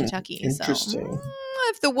Eastern Kentucky. Interesting. So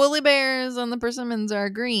if the woolly bears and the persimmons are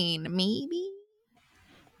green,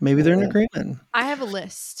 Maybe they're in agreement. I have a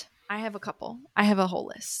list. I have a couple. I have a whole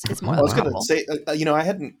list. It's more. I was going to say, I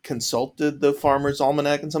hadn't consulted the Farmer's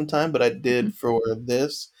Almanac in some time, but I did for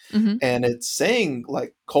this, and it's saying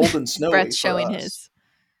like cold and snowy. Brett's showing his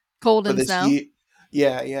cold and snow.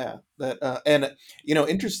 Yeah. That and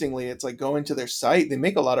interestingly, it's like going to their site. They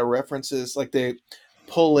make a lot of references, like they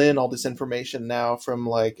pull in all this information now from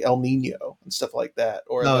like El Nino and stuff like that,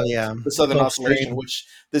 or the Southern Oscillation, which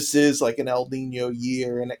this is like an El Nino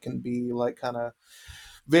year, and it can be like kind of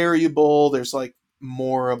variable. There's like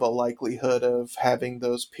more of a likelihood of having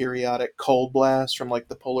those periodic cold blasts from like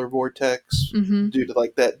the polar vortex due to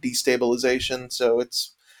like that destabilization. So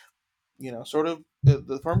it's sort of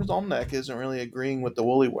the Farmer's Almanac isn't really agreeing with the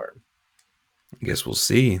woolly worm. I guess we'll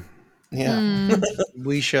see. Yeah.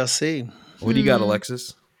 We shall see. What do you got,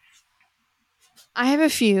 Alexis? I have a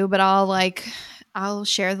few, but I'll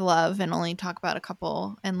share the love and only talk about a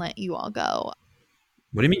couple and let you all go.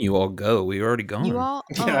 What do you mean you all go? We already gone. You all?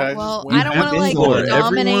 Oh, Yeah, well, I don't want to like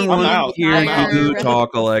dominate. Everyone wants to hear you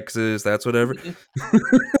talk, Alexis. That's whatever.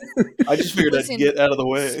 I just figured I'd get out of the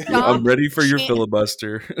way. I'm ready for your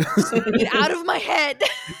filibuster. Get out of my head.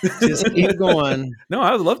 Just keep going. No,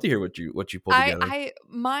 I would love to hear what you pull together.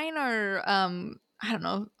 Mine are I don't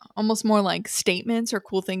know, almost more like statements or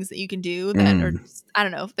cool things that you can do that are just, I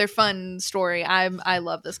don't know, they're fun story. I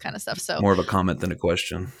love this kind of stuff. So more of a comment than a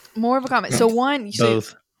question. More of a comment. So one,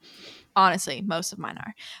 both. Honestly, most of mine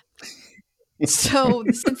are. So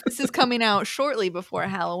since this is coming out shortly before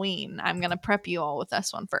Halloween, I'm going to prep you all with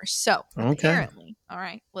this one first. So apparently, all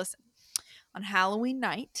right, listen. On Halloween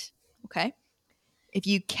night, okay, if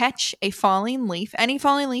you catch a falling leaf, any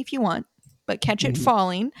falling leaf you want, but catch it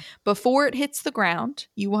falling before it hits the ground,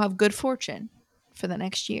 you will have good fortune for the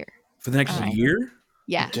next year. For the next year?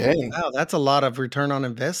 Yeah. Dang. Wow, that's a lot of return on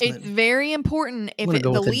investment. It's very important. If the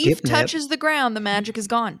leaf touches the ground, the magic is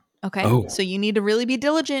gone. Okay. Oh. So you need to really be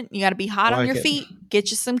diligent. You got to be hot on your feet.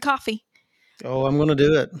 Get you some coffee. Oh, I'm going to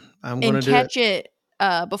do it. I'm going to do it. And catch it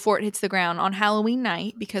before it hits the ground on Halloween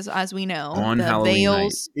night, because as we know, the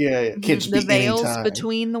veils, the veils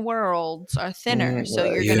between the worlds are thinner. So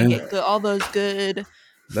you're going to get all those good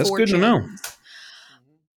That's fortunes. Good to know.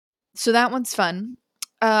 So that one's fun.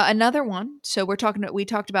 Another one. So we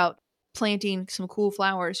talked about planting some cool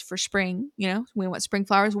flowers for spring. You know, we want spring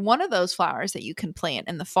flowers. One of those flowers that you can plant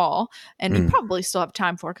in the fall, and you probably still have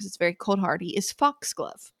time for because it's very cold hardy, is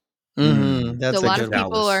foxglove. That's so a lot of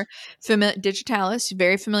people are digitalis,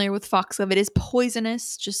 very familiar with foxglove. It is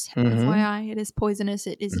poisonous. Just FYI, it is poisonous.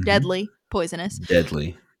 It is deadly poisonous.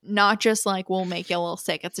 Deadly. Not just like will make you a little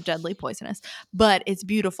sick. It's a deadly poisonous, but it's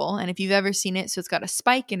beautiful. And if you've ever seen it, so it's got a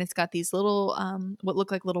spike and it's got these little, what look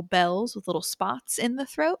like little bells with little spots in the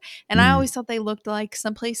throat. And I always thought they looked like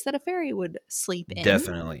someplace that a fairy would sleep in.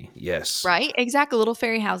 Definitely. Yes. Right? Exactly. Little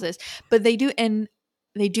fairy houses. But they do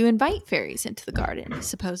invite fairies into the garden,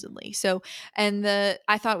 supposedly. So,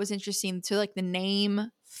 I thought it was interesting to like the name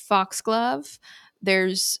foxglove.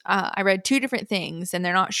 There's, I read two different things and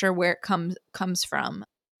they're not sure where it comes from.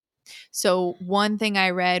 So one thing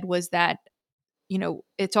I read was that, you know,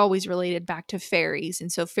 it's always related back to fairies. And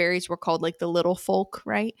so fairies were called like the little folk,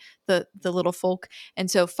 right? The little folk. And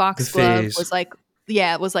so foxglove was like,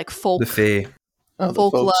 it was like folk. The fae.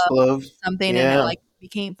 Folklove, something, and it like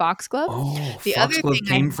became foxglove. Oh, the foxglove other thing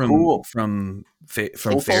came from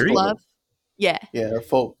fairy? Yeah. Yeah,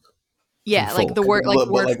 folk. Yeah, from like folk. the word, like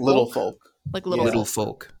the word like folk. little folk. Like little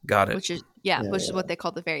folk. Got it. Which is which is what they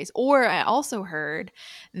call the fairies. Or I also heard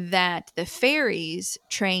that the fairies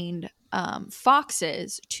trained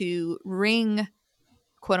foxes to ring,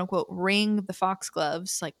 quote unquote, ring the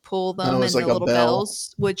foxgloves, like pull them, and like the little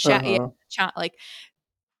bells would like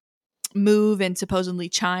move and supposedly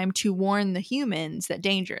chime to warn the humans that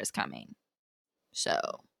danger is coming. So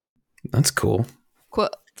that's cool.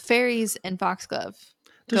 Quote, fairies and foxglove.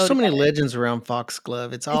 There's so many legends around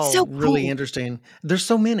foxglove. It's all so really interesting. There's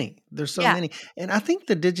so many. Many. And I think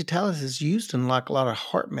the digitalis is used in like a lot of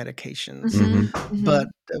heart medications. But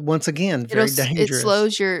once again, very dangerous.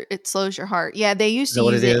 It slows your heart. Yeah, they used to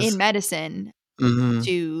use it in medicine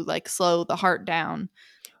to like slow the heart down.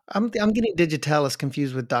 I'm getting digitalis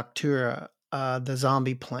confused with Doctura, the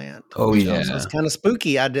zombie plant. Oh yeah, so it's kind of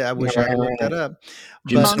spooky. I wish I could look that up.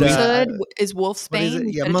 Monkshood is wolfsbane.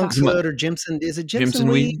 Yeah, monkshood or Jimson. Is it Jimson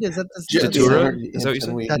weed? Is that the Datura? Is that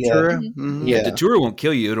what you said? Datura. Yeah, Datura won't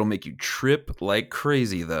kill you. It'll make you trip like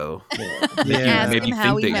crazy, though. Maybe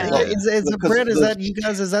how he is Brett? Is that you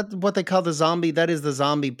guys? Is that what they call the zombie? That is the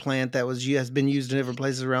zombie plant that has been used in different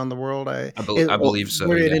places around the world. I believe so.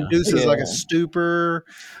 Where it induces like a stupor.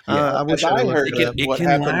 I wish I heard it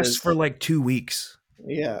can last for like 2 weeks.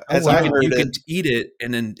 Yeah, as I heard you can eat it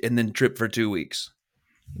and then trip for 2 weeks.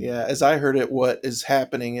 Yeah, as I heard it, what is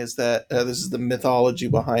happening is that this is the mythology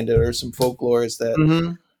behind it, or some folklore is that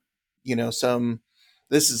you know,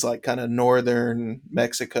 this is like kind of northern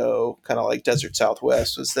Mexico, kind of like desert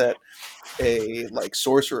Southwest, was that a like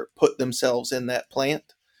sorcerer put themselves in that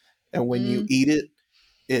plant, and when you eat it,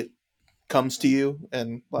 it comes to you,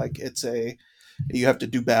 and like you have to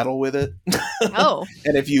do battle with it. Oh,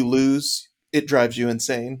 and if you lose, it drives you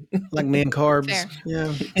insane. Like man carbs. Fair.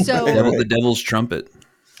 Yeah. So the devil's trumpet.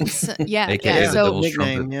 So, yeah. AKA So the devil's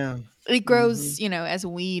trumpet. Yeah. It grows, you know, as a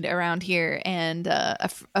weed around here. And a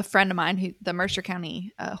friend of mine, the Mercer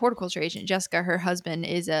County horticulture agent, Jessica, her husband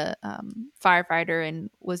is a firefighter and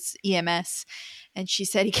was EMS. And she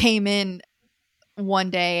said he came in one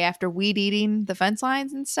day after weed eating the fence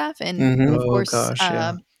lines and stuff. And of course,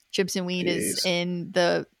 Chips and weed is in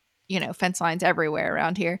the, fence lines everywhere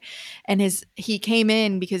around here. And he came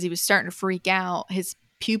in because he was starting to freak out. His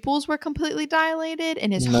pupils were completely dilated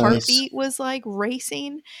and his heartbeat was like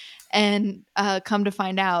racing. And come to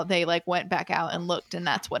find out, they like went back out and looked, and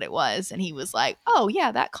that's what it was. And he was like, "Oh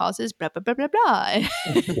yeah, that causes blah blah blah blah blah."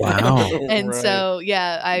 Wow. And so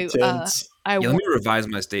yeah, let me revise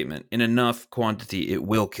my statement. In enough quantity, it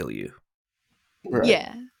will kill you. Right.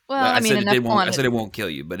 Yeah. Well, I said it won't kill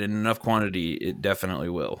you, but in enough quantity, it definitely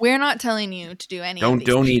will. We're not telling you to do any. Don't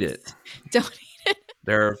eat it. Don't eat it.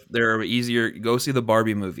 There are easier. Go see the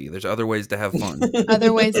Barbie movie. There's other ways to have fun.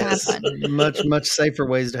 Other ways to have fun. Much safer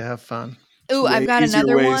ways to have fun. Ooh, I've got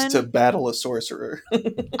another ways to battle a sorcerer.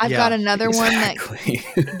 I've got another one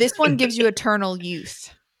that this one gives you eternal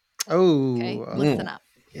youth. Oh, okay, listen up.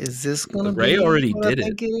 Is this going to be Ray already what did I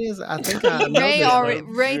think it is? I think I know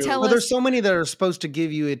Ray tell us. There's so many that are supposed to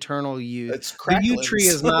give you eternal youth. The yew tree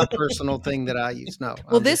is my personal thing that I use. No.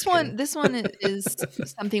 Well, this one is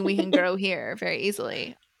something we can grow here very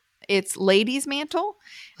easily. It's lady's mantle,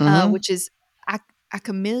 which is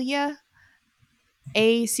Acamelia,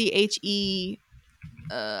 ACHEILLEMA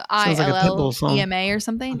or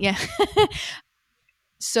something. Yeah.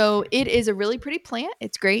 So it is a really pretty plant.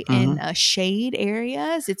 It's great in shade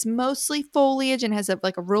areas. It's mostly foliage and has a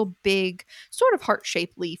real big sort of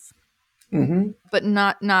heart-shaped leaf, but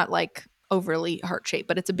not like overly heart-shaped.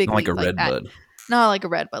 But it's a big not leaf like a redbud. Not like a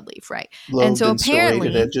redbud leaf, right? Lobed and so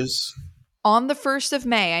apparently, edges. On the 1st of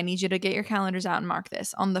May, I need you to get your calendars out and mark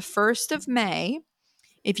this. On the 1st of May,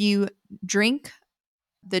 if you drink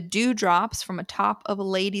the dewdrops from atop of a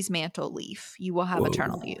lady's mantle leaf, you will have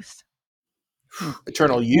eternal youth.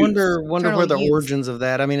 Eternal youth. Wonder where the origins of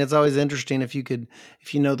that. I mean, it's always interesting if you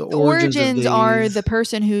know the origins are the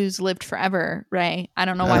person who's lived forever, Ray. I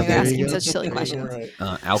don't know why you're asking such silly questions. Right.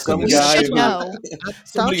 Alchemy. I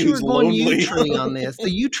thought you were going yew tree on this. The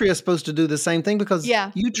yew tree is supposed to do the same thing because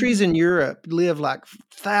yew trees in Europe live like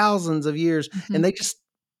thousands of years, and they just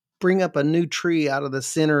bring up a new tree out of the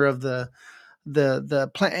center of the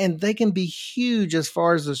plant, and they can be huge as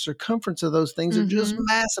far as the circumference of those things are just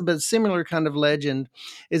massive. But similar kind of legend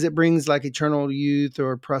is it brings like eternal youth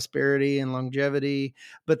or prosperity and longevity,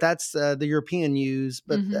 but that's the European yews.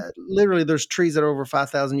 But literally there's trees that are over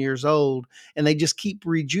 5,000 years old, and they just keep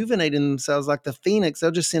rejuvenating themselves like the phoenix.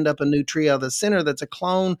 They'll just send up a new tree out of the center that's a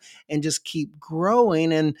clone and just keep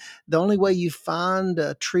growing. And the only way you find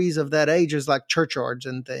trees of that age is like churchyards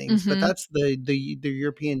and things, but that's the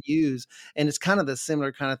European yews. And it's kind of the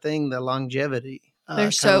similar kind of thing, the longevity.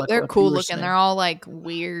 They're cool looking. They're all like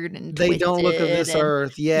weird and they don't look of this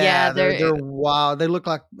earth. Yeah, they're wild. They look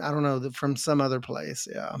like, I don't know, from some other place.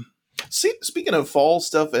 Yeah. See, speaking of fall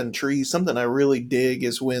stuff and trees, something I really dig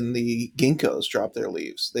is when the ginkgos drop their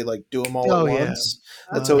leaves. They like do them all at once.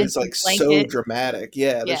 That's always like so dramatic.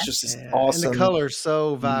 Yeah, that's just awesome. And the color's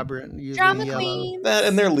so vibrant. Drama queen.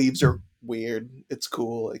 And their leaves are weird. It's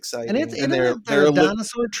cool, exciting. And they're a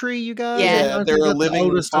dinosaur tree, you guys. Yeah, they're a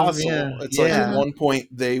living fossil. It's like at one point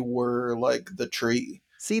they were like the tree.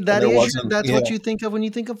 See, that's what you think of when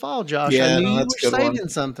you think of fall, Josh. I knew you were saving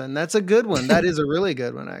something. That's a good one. That is a really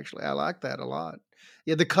good one, actually. I like that a lot.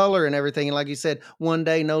 Yeah, the color and everything. And like you said, one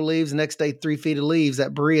day no leaves, next day 3 feet of leaves.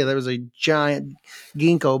 At Berea, there was a giant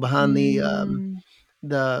ginkgo behind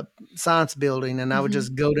the science building, and I would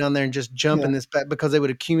just go down there and just jump in this back because they would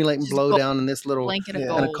accumulate and blow down in this little blanket of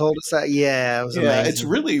kind of cul-de-sac. Yeah, it was amazing. It's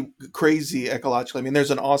really crazy ecologically. I mean, there's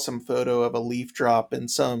an awesome photo of a leaf drop in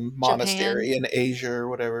some monastery in Asia or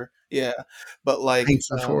whatever. Yeah, but like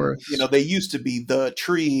they used to be the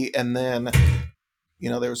tree, and then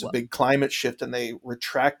there was a big climate shift, and they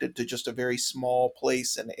retracted to just a very small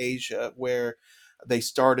place in Asia where they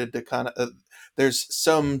started to kind of there's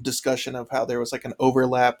some discussion of how there was like an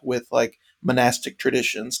overlap with like monastic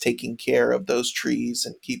traditions taking care of those trees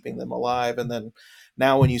and keeping them alive. And then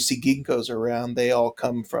now when you see ginkgos around, they all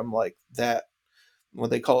come from like that,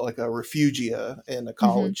 what they call it like a refugia in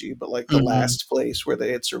ecology, but like the last place where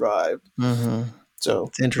they had survived. So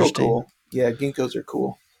it's interesting. Cool. Yeah, ginkgos are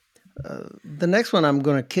cool. The next one, I'm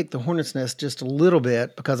going to kick the hornet's nest just a little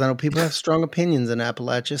bit because I know people have strong opinions in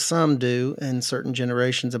Appalachia. Some do in certain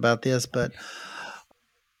generations about this, but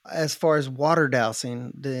as far as water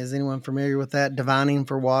dousing, is anyone familiar with that? Divining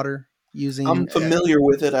for water? I'm familiar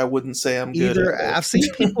with it. I wouldn't say I'm good at it. I've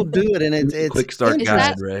seen people do it, and it's quick start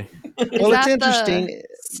guide, Ray. Well, it's interesting.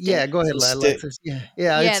 Yeah, go ahead, Alexis.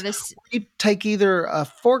 You take either a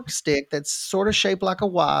fork stick that's sort of shaped like a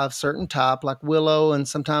Y, certain type, like willow, and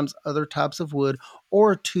sometimes other types of wood,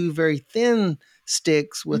 or 2 very thin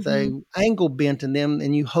sticks with a angle bent in them,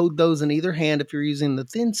 and you hold those in either hand if you're using the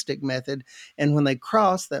thin stick method. And when they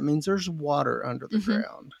cross, that means there's water under the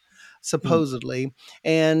ground, supposedly.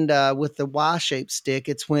 And with the Y-shaped stick,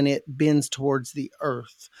 it's when it bends towards the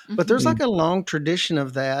earth. But there's like a long tradition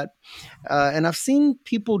of that. And I've seen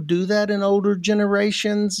people do that in older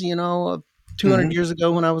generations, 200 years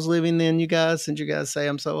ago when I was living then, you guys, since you guys say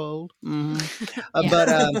I'm so old. But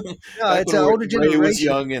no, it's an older generation. Ray was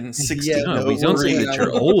young and 60. No, we don't say that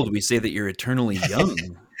you're old. We say that you're eternally young.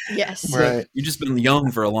 Yes. Right. You've just been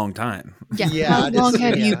young for a long time. Yeah. How long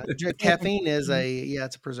have you? Caffeine is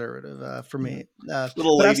it's a preservative for me.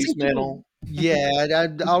 Little ladies' mantle. Yeah,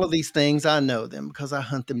 all of these things, I know them because I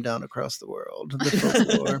hunt them down across the world, the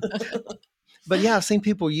folklore. But yeah, I've seen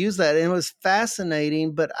people use that, and it was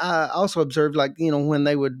fascinating. But I also observed, like, when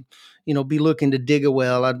they would, be looking to dig a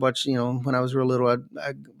well, I'd watch, when I was real little,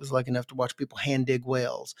 I was lucky enough to watch people hand dig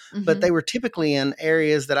wells. But they were typically in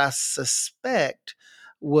areas that I suspect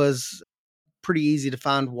was pretty easy to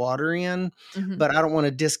find water in. But I don't want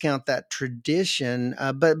to discount that tradition.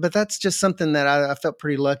 But that's just something that I felt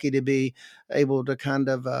pretty lucky to be able to kind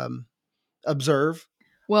of observe.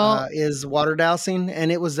 Is water dowsing, and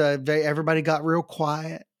it was everybody got real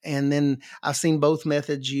quiet. And then I've seen both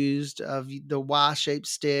methods used, of the Y-shaped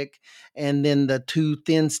stick and then the two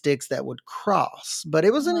thin sticks that would cross. But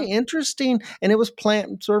it was an interesting, and it was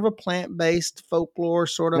sort of a plant-based folklore,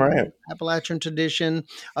 sort of Appalachian tradition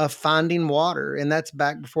of finding water, and that's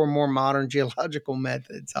back before more modern geological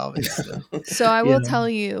methods, obviously. So I will tell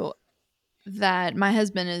you that my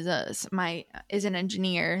husband is an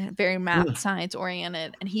engineer, very math science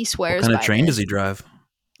oriented, and he swears. What kind of train does he drive?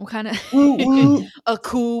 What kind of a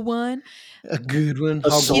cool one, a good one?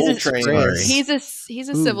 He's a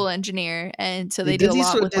civil engineer, and so they do a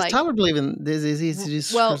lot with like. Tyler believe in this? Is he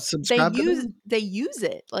they use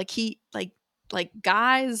it like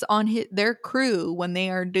guys on their crew when they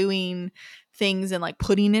are doing things and like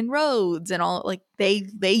putting in roads and all, like they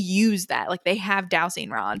use that, like they have dowsing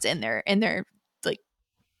rods in their like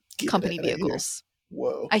company vehicles.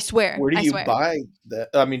 Whoa! I swear. Where do you buy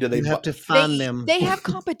that? I mean, do they have to find them? They have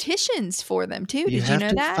competitions for them too. Did you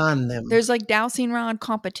know that? Find them. There's like dowsing rod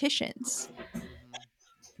competitions.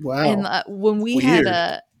 Wow! And when we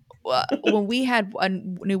had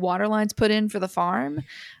new water lines put in for the farm,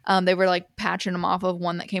 they were like patching them off of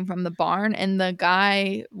one that came from the barn, and the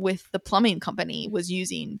guy with the plumbing company was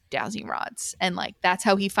using dowsing rods, and like that's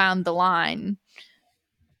how he found the line.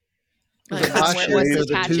 Like,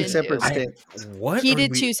 two separate sticks. What? He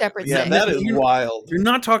did two separate sticks. Yeah, that is wild. You're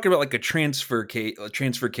not talking about like a transfer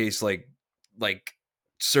case, like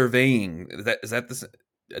surveying. Is that this?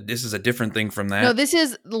 This is a different thing from that. No, this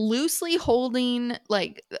is loosely holding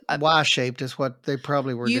like Y-shaped is what they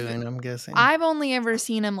probably were doing, I'm guessing. I've only ever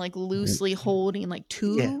seen them like loosely holding like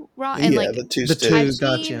two rods, and like the two sticks.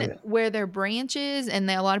 I've seen where they're branches, and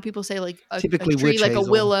a lot of people say like a tree like a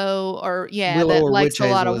willow or that likes a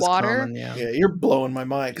lot of water. Common, you're blowing my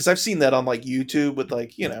mind because I've seen that on like YouTube with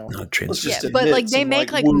like but like they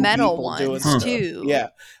make like metal ones too. Yeah,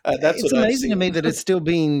 that's it's amazing to me that it's still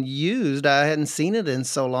being used. I hadn't seen it in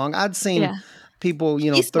so long. I'd seen people,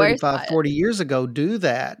 35, 40 years ago do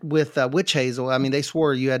that with witch hazel. I mean, they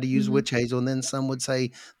swore you had to use witch hazel, and then some would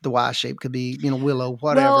say the Y shape could be, willow,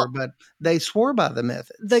 whatever, but they swore by the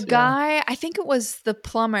method. The guy, I think it was the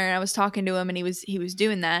plumber, I was talking to him, and he was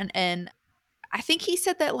doing that, and I think he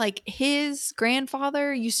said that like his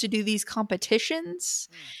grandfather used to do these competitions,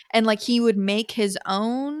 and like he would make his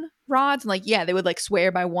own rods, and like they would like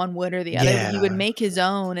swear by one wood or the other. But he would make his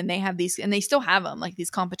own, and they have these, and they still have them, like these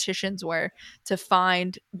competitions where to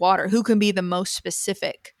find water, who can be the most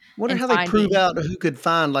specific. Wonder how they prove out who could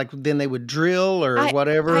find, like then they would drill or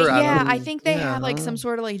whatever. I think they have like some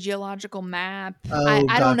sort of like geological map.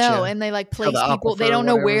 I don't know, and they like place people. They don't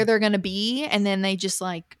know where they're gonna be, and then they just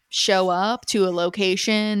like show up to a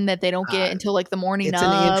location that they don't get until like the morning it's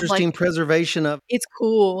an interesting preservation of. It's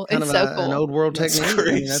cool. It's so cool. An old world technique.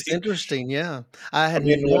 I mean, that's interesting. Yeah, I had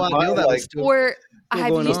no idea that was still. Or have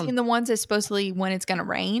you seen the ones that supposedly when it's going to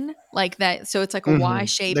rain like that? So it's like a Y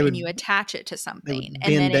shape, and you attach it to something,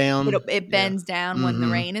 and then it bends down when the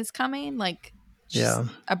rain is coming, like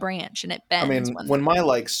a branch, and it bends. I mean, when my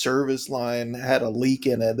like service line had a leak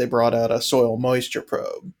in it, they brought out a soil moisture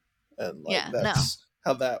probe, and like that's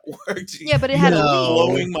how that works. Yeah, but it had a leak.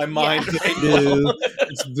 Blowing my mind right now.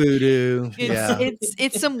 It's voodoo.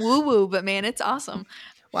 It's some woo woo, but man, it's awesome.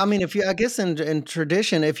 Well, I mean, I guess in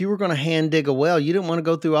tradition, if you were going to hand dig a well, you didn't want to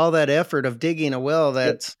go through all that effort of digging a well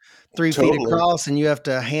that's 3 feet across, and you have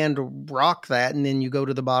to hand rock that, and then you go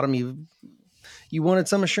to the bottom, you you wanted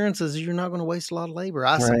some assurances you're not going to waste a lot of labor,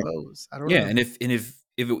 I suppose. I don't know. Yeah, and if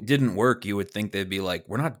it didn't work, you would think they'd be like,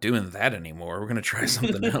 we're not doing that anymore. We're going to try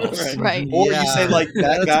something else. Right. Or you say, like,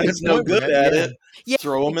 that guy's no good at it. Yeah.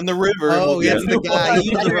 Throw him in the river. Oh, that's the guy.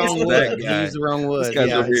 He used the wrong wood. He used the wrong wood. This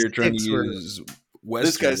guy's over here trying to use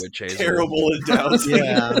Western witch hazel. Terrible at dowsing.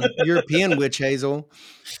 Yeah, European witch hazel.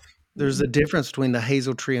 There's a difference between the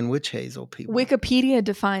hazel tree and witch hazel, people. Wikipedia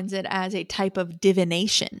defines it as a type of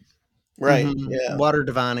divination. Right. Mm-hmm. Yeah. Water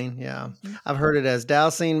divining. Yeah. Mm-hmm. I've heard it as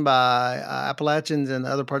dowsing by Appalachians and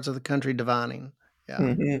other parts of the country, divining. Yeah.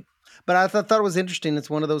 Mm-hmm. But I thought it was interesting.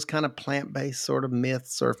 It's one of those kind of plant-based sort of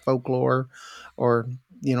myths or folklore, or,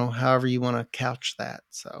 however you want to couch that.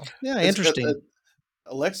 So, yeah, interesting.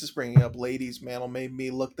 Alexis bringing up Lady's Mantle made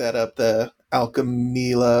me look that up, the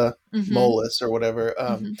Alchemilla mollis or whatever.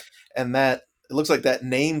 And that, it looks like that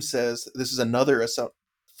name says, this is another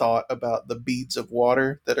thought about the beads of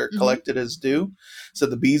water that are collected as dew. So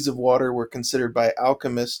the beads of water were considered by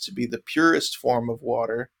alchemists to be the purest form of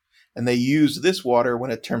water, and they used this water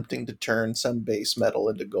when attempting to turn some base metal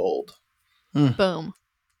into gold. Boom.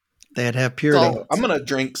 They'd have purity. So I'm going to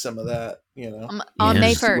drink some of that, on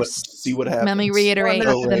May 1st. See what happens. Let me reiterate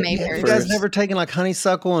the May 1st. You guys never taken like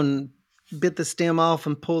honeysuckle and bit the stem off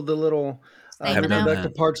and pulled the little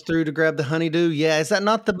reproductive parts through to grab the honeydew? Yeah. Is that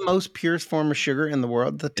not the most purest form of sugar in the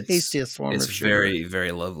world? The tastiest form of sugar. It's very,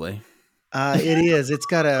 very lovely. It is. It's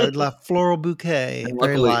got a floral bouquet.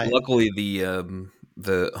 Luckily,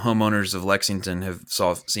 the homeowners of Lexington have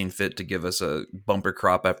seen fit to give us a bumper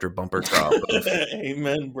crop after bumper crop of,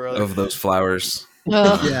 Amen, brother, of those flowers.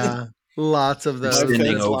 Yeah, lots of those.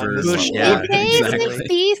 Extending over. Yeah, exactly.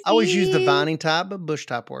 I always use the vining type, but bush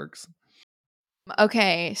type works.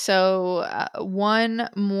 Okay, so one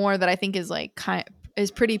more that I think is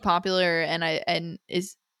is pretty popular and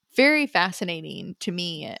is very fascinating to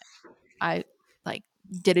me. I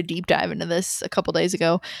did a deep dive into this a couple days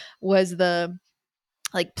ago. Was the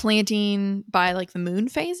planting by the moon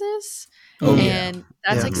phases. And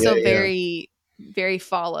that's still very, very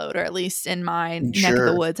followed, or at least in my neck of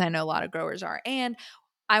the woods, I know a lot of growers are. And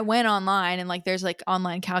I went online and there's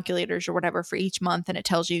online calculators or whatever for each month, and it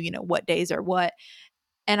tells you, what days are what.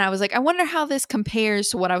 And I was like, I wonder how this compares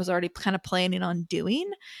to what I was already kind of planning on doing.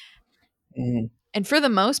 And for the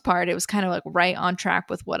most part, it was kind of right on track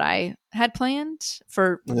with what I had planned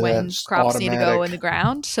for when crops need to go in the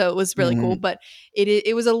ground. So it was really cool, but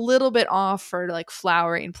it was a little bit off for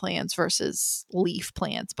flowering plants versus leaf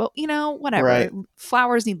plants, but whatever. Right.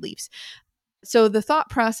 Flowers need leaves. So the thought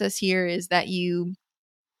process here is that you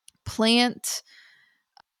plant,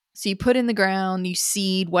 so you put in the ground, you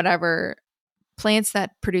seed whatever plants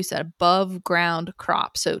that produce an above ground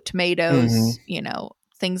crop. So tomatoes,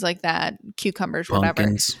 things like that, cucumbers,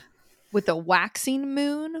 pumpkins. Whatever. With a waxing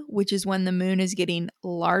moon, which is when the moon is getting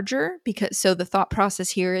larger, so the thought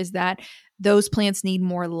process here is that those plants need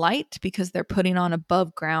more light because they're putting on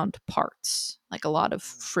above ground parts, like a lot of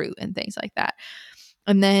fruit and things like that.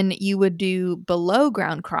 And then you would do below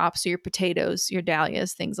ground crops, so your potatoes, your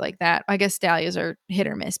dahlias, things like that. I guess dahlias are hit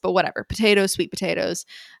or miss, but whatever. Potatoes, sweet potatoes,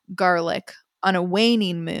 garlic, on a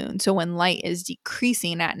waning moon. So when light is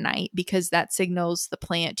decreasing at night, because that signals the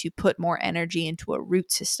plant to put more energy into a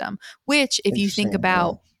root system, which if you think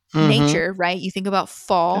about nature, right? You think about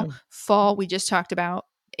fall. Yeah. Fall, we just talked about,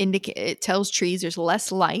 it tells trees there's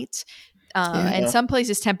less light. And some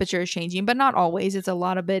places temperature is changing, but not always. It's a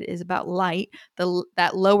lot of it is about light.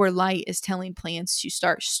 That lower light is telling plants to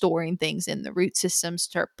start storing things in the root system,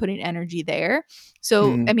 start putting energy there.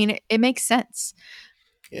 So, I mean, it makes sense.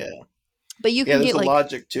 Yeah. But you can there's get a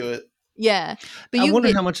logic to it. Yeah. But I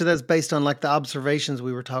wonder how much of that's based on the observations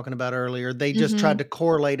we were talking about earlier. They just tried to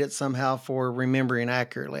correlate it somehow for remembering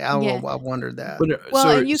accurately. I wondered that.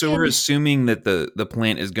 But, so we're assuming that the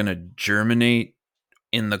plant is going to germinate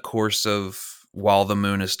in the course of while the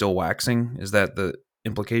moon is still waxing. Is that the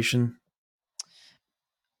implication?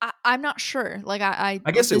 I'm not sure. I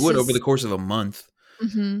guess it would over the course of a month,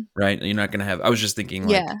 right? You're not going to have. I was just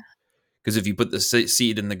thinking because if you put the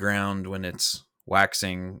seed in the ground when it's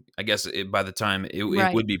waxing, I guess by the time it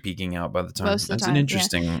would be peaking out by the time. That's an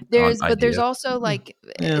interesting idea. But there's also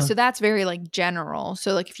so that's very general.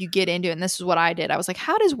 So if you get into it, and this is what I did, I was like,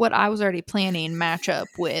 how does what I was already planning match up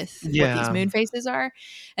with what these moon phases are?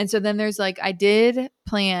 And so then there's I did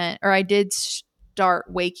start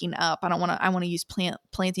waking up. I want to use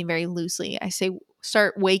planting very loosely. I say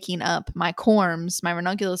start waking up my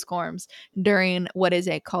ranunculus corms during what is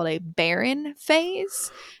called a barren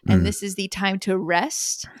phase. And this is the time to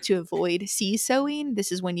rest, to avoid seed sowing.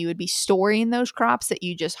 This is when you would be storing those crops that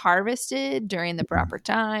you just harvested during the proper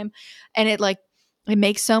time. And It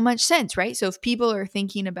makes so much sense, right? So if people are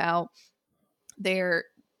thinking about their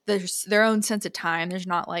own sense of time, there's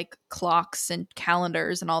not like clocks and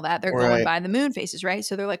calendars and all that. They're going by the moon phases, right?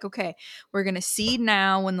 So they're like, okay, we're going to seed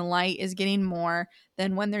now when the light is getting more.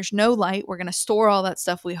 Then when there's no light, we're going to store all that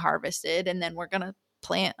stuff we harvested, and then we're going to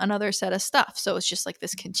plant another set of stuff. So it's just like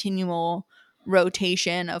this continual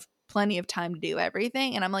rotation of plenty of time to do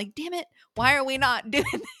everything. And I'm like, damn it, why are we not doing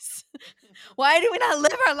this? Why do we not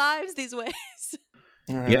live our lives these ways?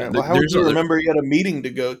 Yeah, well, how would you remember you had a meeting to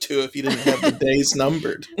go to if you didn't have the days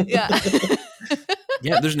numbered? Yeah.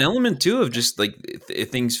 Yeah, there's an element too of just like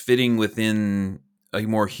things fitting within a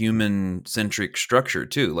more human-centric structure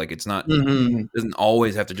too. Like it's not it doesn't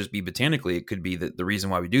always have to just be botanically. It could be that the reason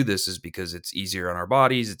why we do this is because it's easier on our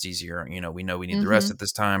bodies. It's easier, we know we need the rest at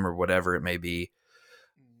this time or whatever it may be.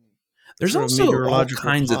 There's also all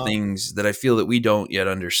kinds of things that I feel that we don't yet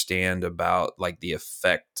understand about like the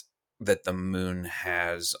effect that the moon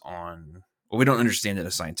has on, well, we don't understand it in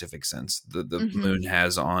a scientific sense. The moon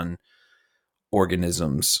has on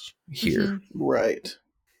organisms here. Right.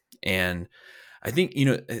 And I think,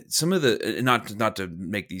 some of the, not to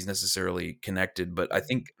make these necessarily connected, but I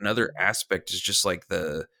think another aspect is just like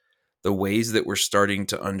the ways that we're starting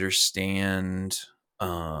to understand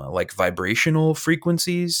like vibrational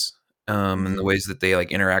frequencies and the ways that they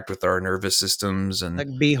like interact with our nervous systems and like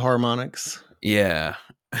bee harmonics. Yeah.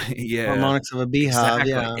 Yeah. Harmonics of a beehive.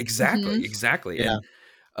 Exactly. Yeah. And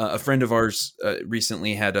a friend of ours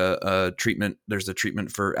recently had a treatment. There's a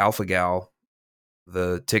treatment for alpha-gal,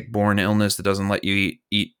 the tick-borne illness that doesn't let you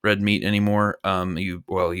eat red meat anymore. You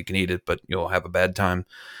can eat it, but you'll have a bad time.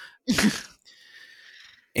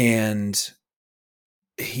 And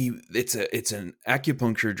it's an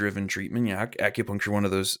acupuncture-driven treatment. Yeah, acupuncture, one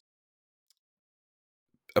of those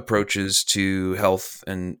approaches to health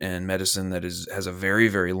and medicine that has a very,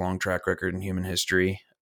 very long track record in human history.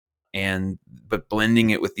 But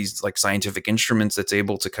blending it with these like scientific instruments that's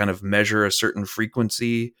able to kind of measure a certain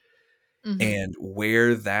frequency and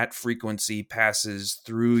where that frequency passes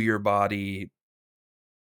through your body.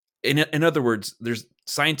 In other words, there's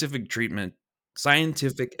scientific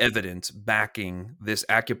evidence backing this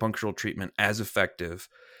acupunctural treatment as effective.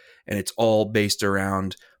 And it's all based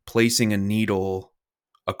around placing a needle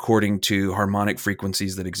according to harmonic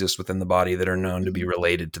frequencies that exist within the body that are known to be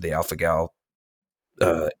related to the alpha-gal,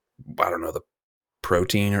 I don't know, the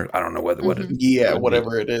protein, or I don't know what it,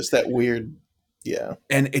 whatever it is, that weird. Yeah.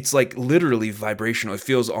 And it's like literally vibrational. It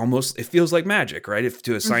feels like magic, right? If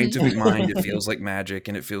to a scientific mind, it feels like magic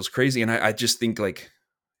and it feels crazy. And I just think like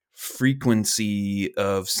frequency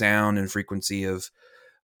of sound and frequency of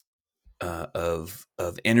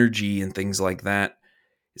energy and things like that.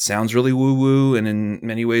 It sounds really woo-woo, and in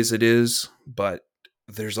many ways it is, but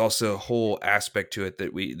there's also a whole aspect to it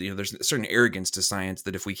that there's a certain arrogance to science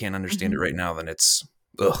that if we can't understand it right now, then it's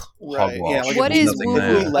hogwash. Yeah, like what is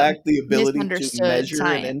woo-woo? We lack the ability to measure science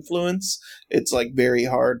and influence. It's like very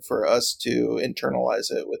hard for us to internalize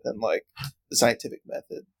it within like the scientific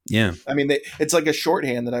method. Yeah. I mean, it's like a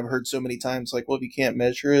shorthand that I've heard so many times, like, well, if you can't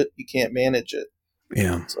measure it, you can't manage it.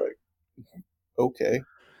 Yeah. It's like, okay.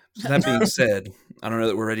 So that being said, I don't know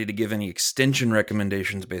that we're ready to give any extension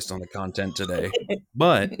recommendations based on the content today,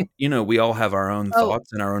 but we all have our own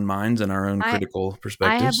thoughts and our own minds and our own critical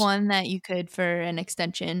perspectives. I have one that you could for an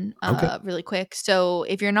extension really quick. So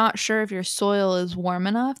if you're not sure if your soil is warm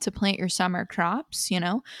enough to plant your summer crops,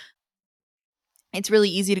 it's really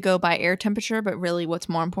easy to go by air temperature, but really what's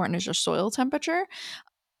more important is your soil temperature.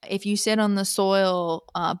 If you sit on the soil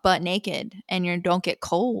butt naked and you don't get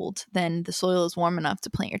cold, then the soil is warm enough to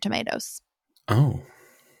plant your tomatoes. Oh,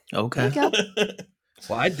 okay.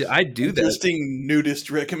 Well, I do that. Interesting nudist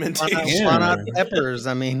recommendation. Why not peppers?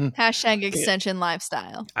 I mean, #extension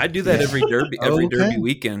lifestyle. I do that every derby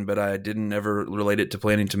weekend, but I didn't ever relate it to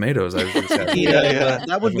planting tomatoes. I was just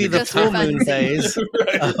that would be the full moon phase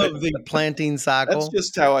of the planting cycle. That's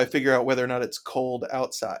just how I figure out whether or not it's cold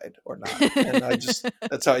outside or not, and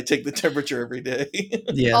that's how I take the temperature every day.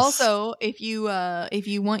 Yes. Also, if you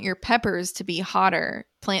want your peppers to be hotter,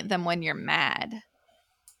 plant them when you're mad.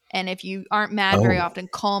 And if you aren't mad very often,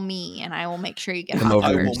 call me and I will make sure you get hot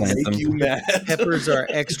peppers. I will make you mad. Peppers are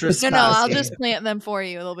extra spicy. No, I'll just plant them for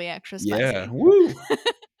you. They'll be extra spicy. Yeah, woo.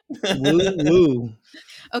 Woo.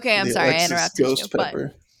 Okay, I'm sorry I interrupted ghost you.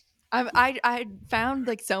 Pepper. But I found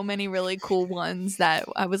like so many really cool ones that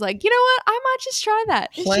I was like, you know what? I might just try that.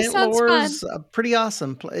 It just sounds fun. Pretty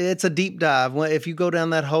awesome. It's a deep dive. If you go down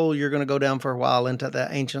that hole, you're going to go down for a while into the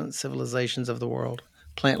ancient civilizations of the world.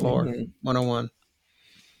 Plant lore 101.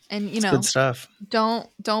 And it's good stuff. Don't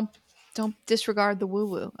don't disregard the woo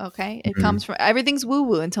woo. Okay, it comes from everything's woo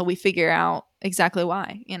woo until we figure out exactly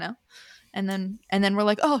why. And then we're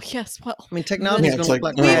like, oh yes, well, I mean, technology is going to look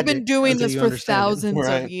like we've been doing this for thousands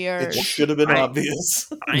of years. It should have been obvious.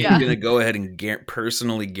 I am going to go ahead and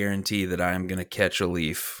personally guarantee that I am going to catch a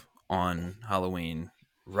leaf on Halloween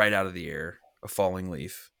right out of the air, a falling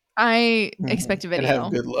leaf. I expect a video. And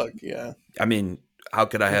have good luck, yeah. I mean, how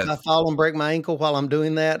could I have? If I fall and break my ankle while I'm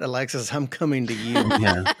doing that, Alexis, I'm coming to you.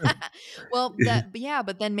 Yeah. Well,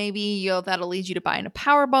 but then maybe that'll lead you to buying a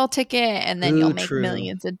Powerball ticket, and then you'll make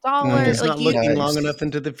millions of dollars. It's not looking long enough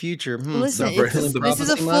into the future. Listen, this is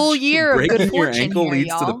a full year of good fortune. Your ankle here, leads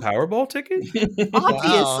y'all. to the Powerball ticket.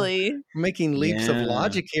 Obviously, making leaps of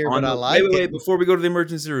logic here, but I like it. Wait, before we go to the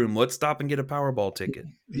emergency room, let's stop and get a Powerball ticket.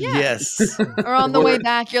 Yeah. Yes. Or on the way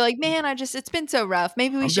back, you're like, man, it's been so rough.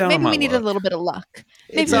 Maybe we need a little bit of luck.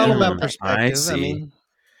 It's all about perspective.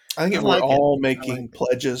 I think if we're all making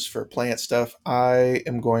pledges for plant stuff, I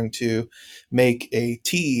am going to make a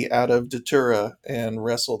tea out of Datura and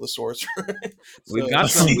wrestle the sorcerer. We've got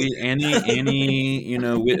some. Annie,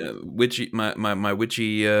 witchy, my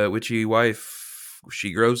witchy wife,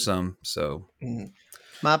 she grows some. So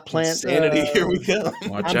my plant insanity. Here we go.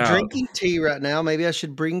 I'm drinking tea right now. Maybe I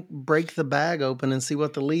should break the bag open and see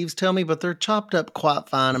what the leaves tell me. But they're chopped up quite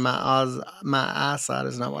fine, and my eyesight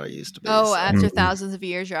is not what it used to be. Oh, after thousands of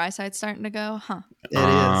years, your eyesight's starting to go, huh? It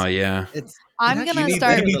is. Yeah. I'm gonna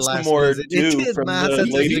start some more dew from the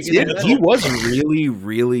ladies. He was really,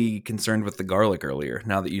 really concerned with the garlic earlier.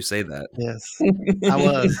 Now that you say that, yes, I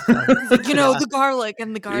was. The garlic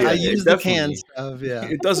and the garlic. I use the canned stuff. Yeah,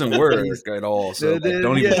 it doesn't work at all. So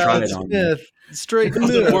don't even try it on me. Straight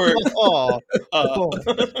doesn't work.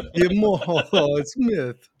 It's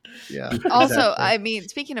myth. Yeah. Also, I mean,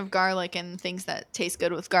 speaking of garlic and things that taste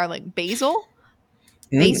good with garlic, basil.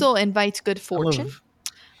 Basil invites good fortune.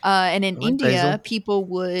 And in India, basil. People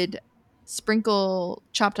would sprinkle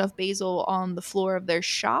chopped off basil on the floor of their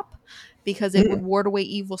shop because it would ward away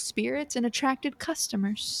evil spirits and attracted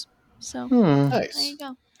customers. So nice. There you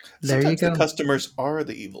go. Sometimes the customers are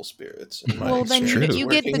the evil spirits. Well, then you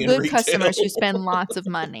get the good customers who spend lots of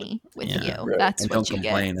money with you. Right. That's what you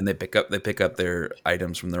complain, and they pick up their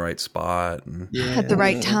items from the right spot at the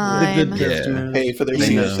right time. The good customers. Pay for their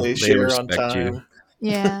CSA share on time. You.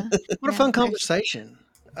 Yeah. What a fun conversation.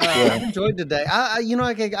 I enjoyed today.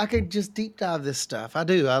 I could just deep dive this stuff. I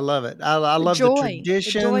do. I love it. I love the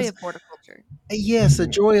traditions. The joy of horticulture. Yes, the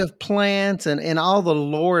joy of plants and all the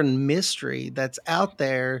lore and mystery that's out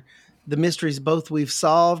there. The mysteries both we've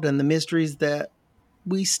solved and the mysteries that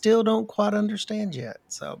we still don't quite understand yet.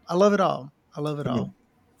 So I love it all.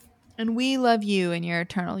 And we love you in your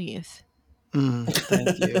eternal youth.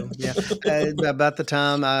 Thank you. Yeah, about the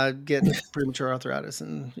time I get premature arthritis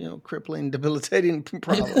and crippling, debilitating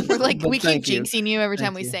problems. We keep jinxing you every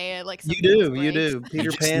time we say it. Like you do.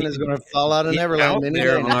 Peter Pan is going to fall out of Neverland any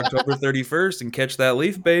day on October 31st and catch that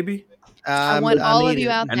leaf, baby. I want all of you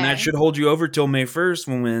out there. And that should hold you over till May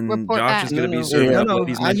 1st when Report Josh back. is going to be serving up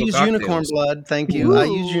these I use unicorn blood. Thank you. Ooh. I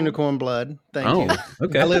use unicorn blood. Thank you.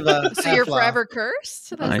 Okay. I live so you're forever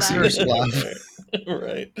cursed? I see.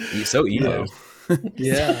 Right. He's so emo.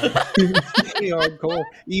 Yeah. Hardcore.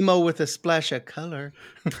 Emo with a splash of color.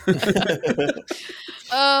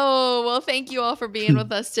 Oh, well, thank you all for being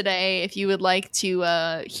with us today. If you would like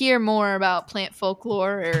to hear more about plant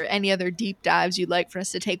folklore or any other deep dives you'd like for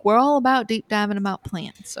us to take, we're all about deep diving about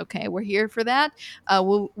plants. Okay, we're here for that.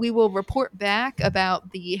 We will report back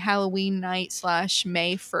about the Halloween night /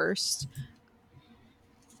 May 1st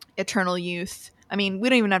Eternal Youth. I mean, we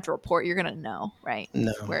don't even have to report. You're going to know, right?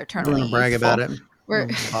 No. We're eternally youthful. Brag about it. We're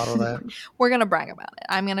going to brag about it.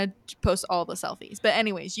 I'm going to post all the selfies. But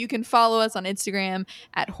anyways, you can follow us on Instagram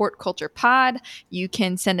at HortCulturePod. You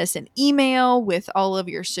can send us an email with all of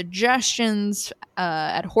your suggestions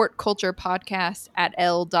at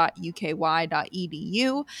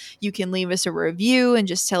hortculturepodcast@l.uky.edu. You can leave us a review and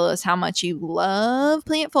just tell us how much you love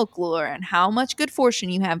plant folklore and how much good fortune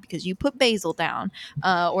you have because you put basil down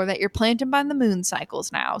or that you're planted by the moon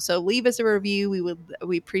cycles now. So leave us a review.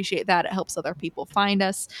 We appreciate that. It helps other people find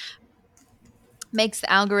us. Makes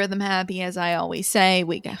the algorithm happy, as I always say.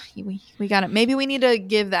 We got it. Maybe we need to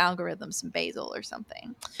give the algorithm some basil or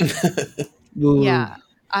something. Yeah,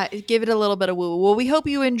 give it a little bit of woo-woo. Well, we hope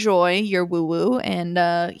you enjoy your woo-woo, and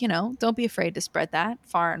don't be afraid to spread that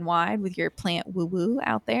far and wide with your plant woo-woo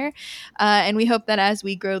out there. And we hope that as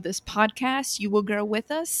we grow this podcast, you will grow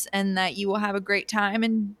with us, and that you will have a great time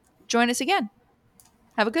and join us again.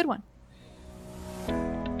 Have a good one.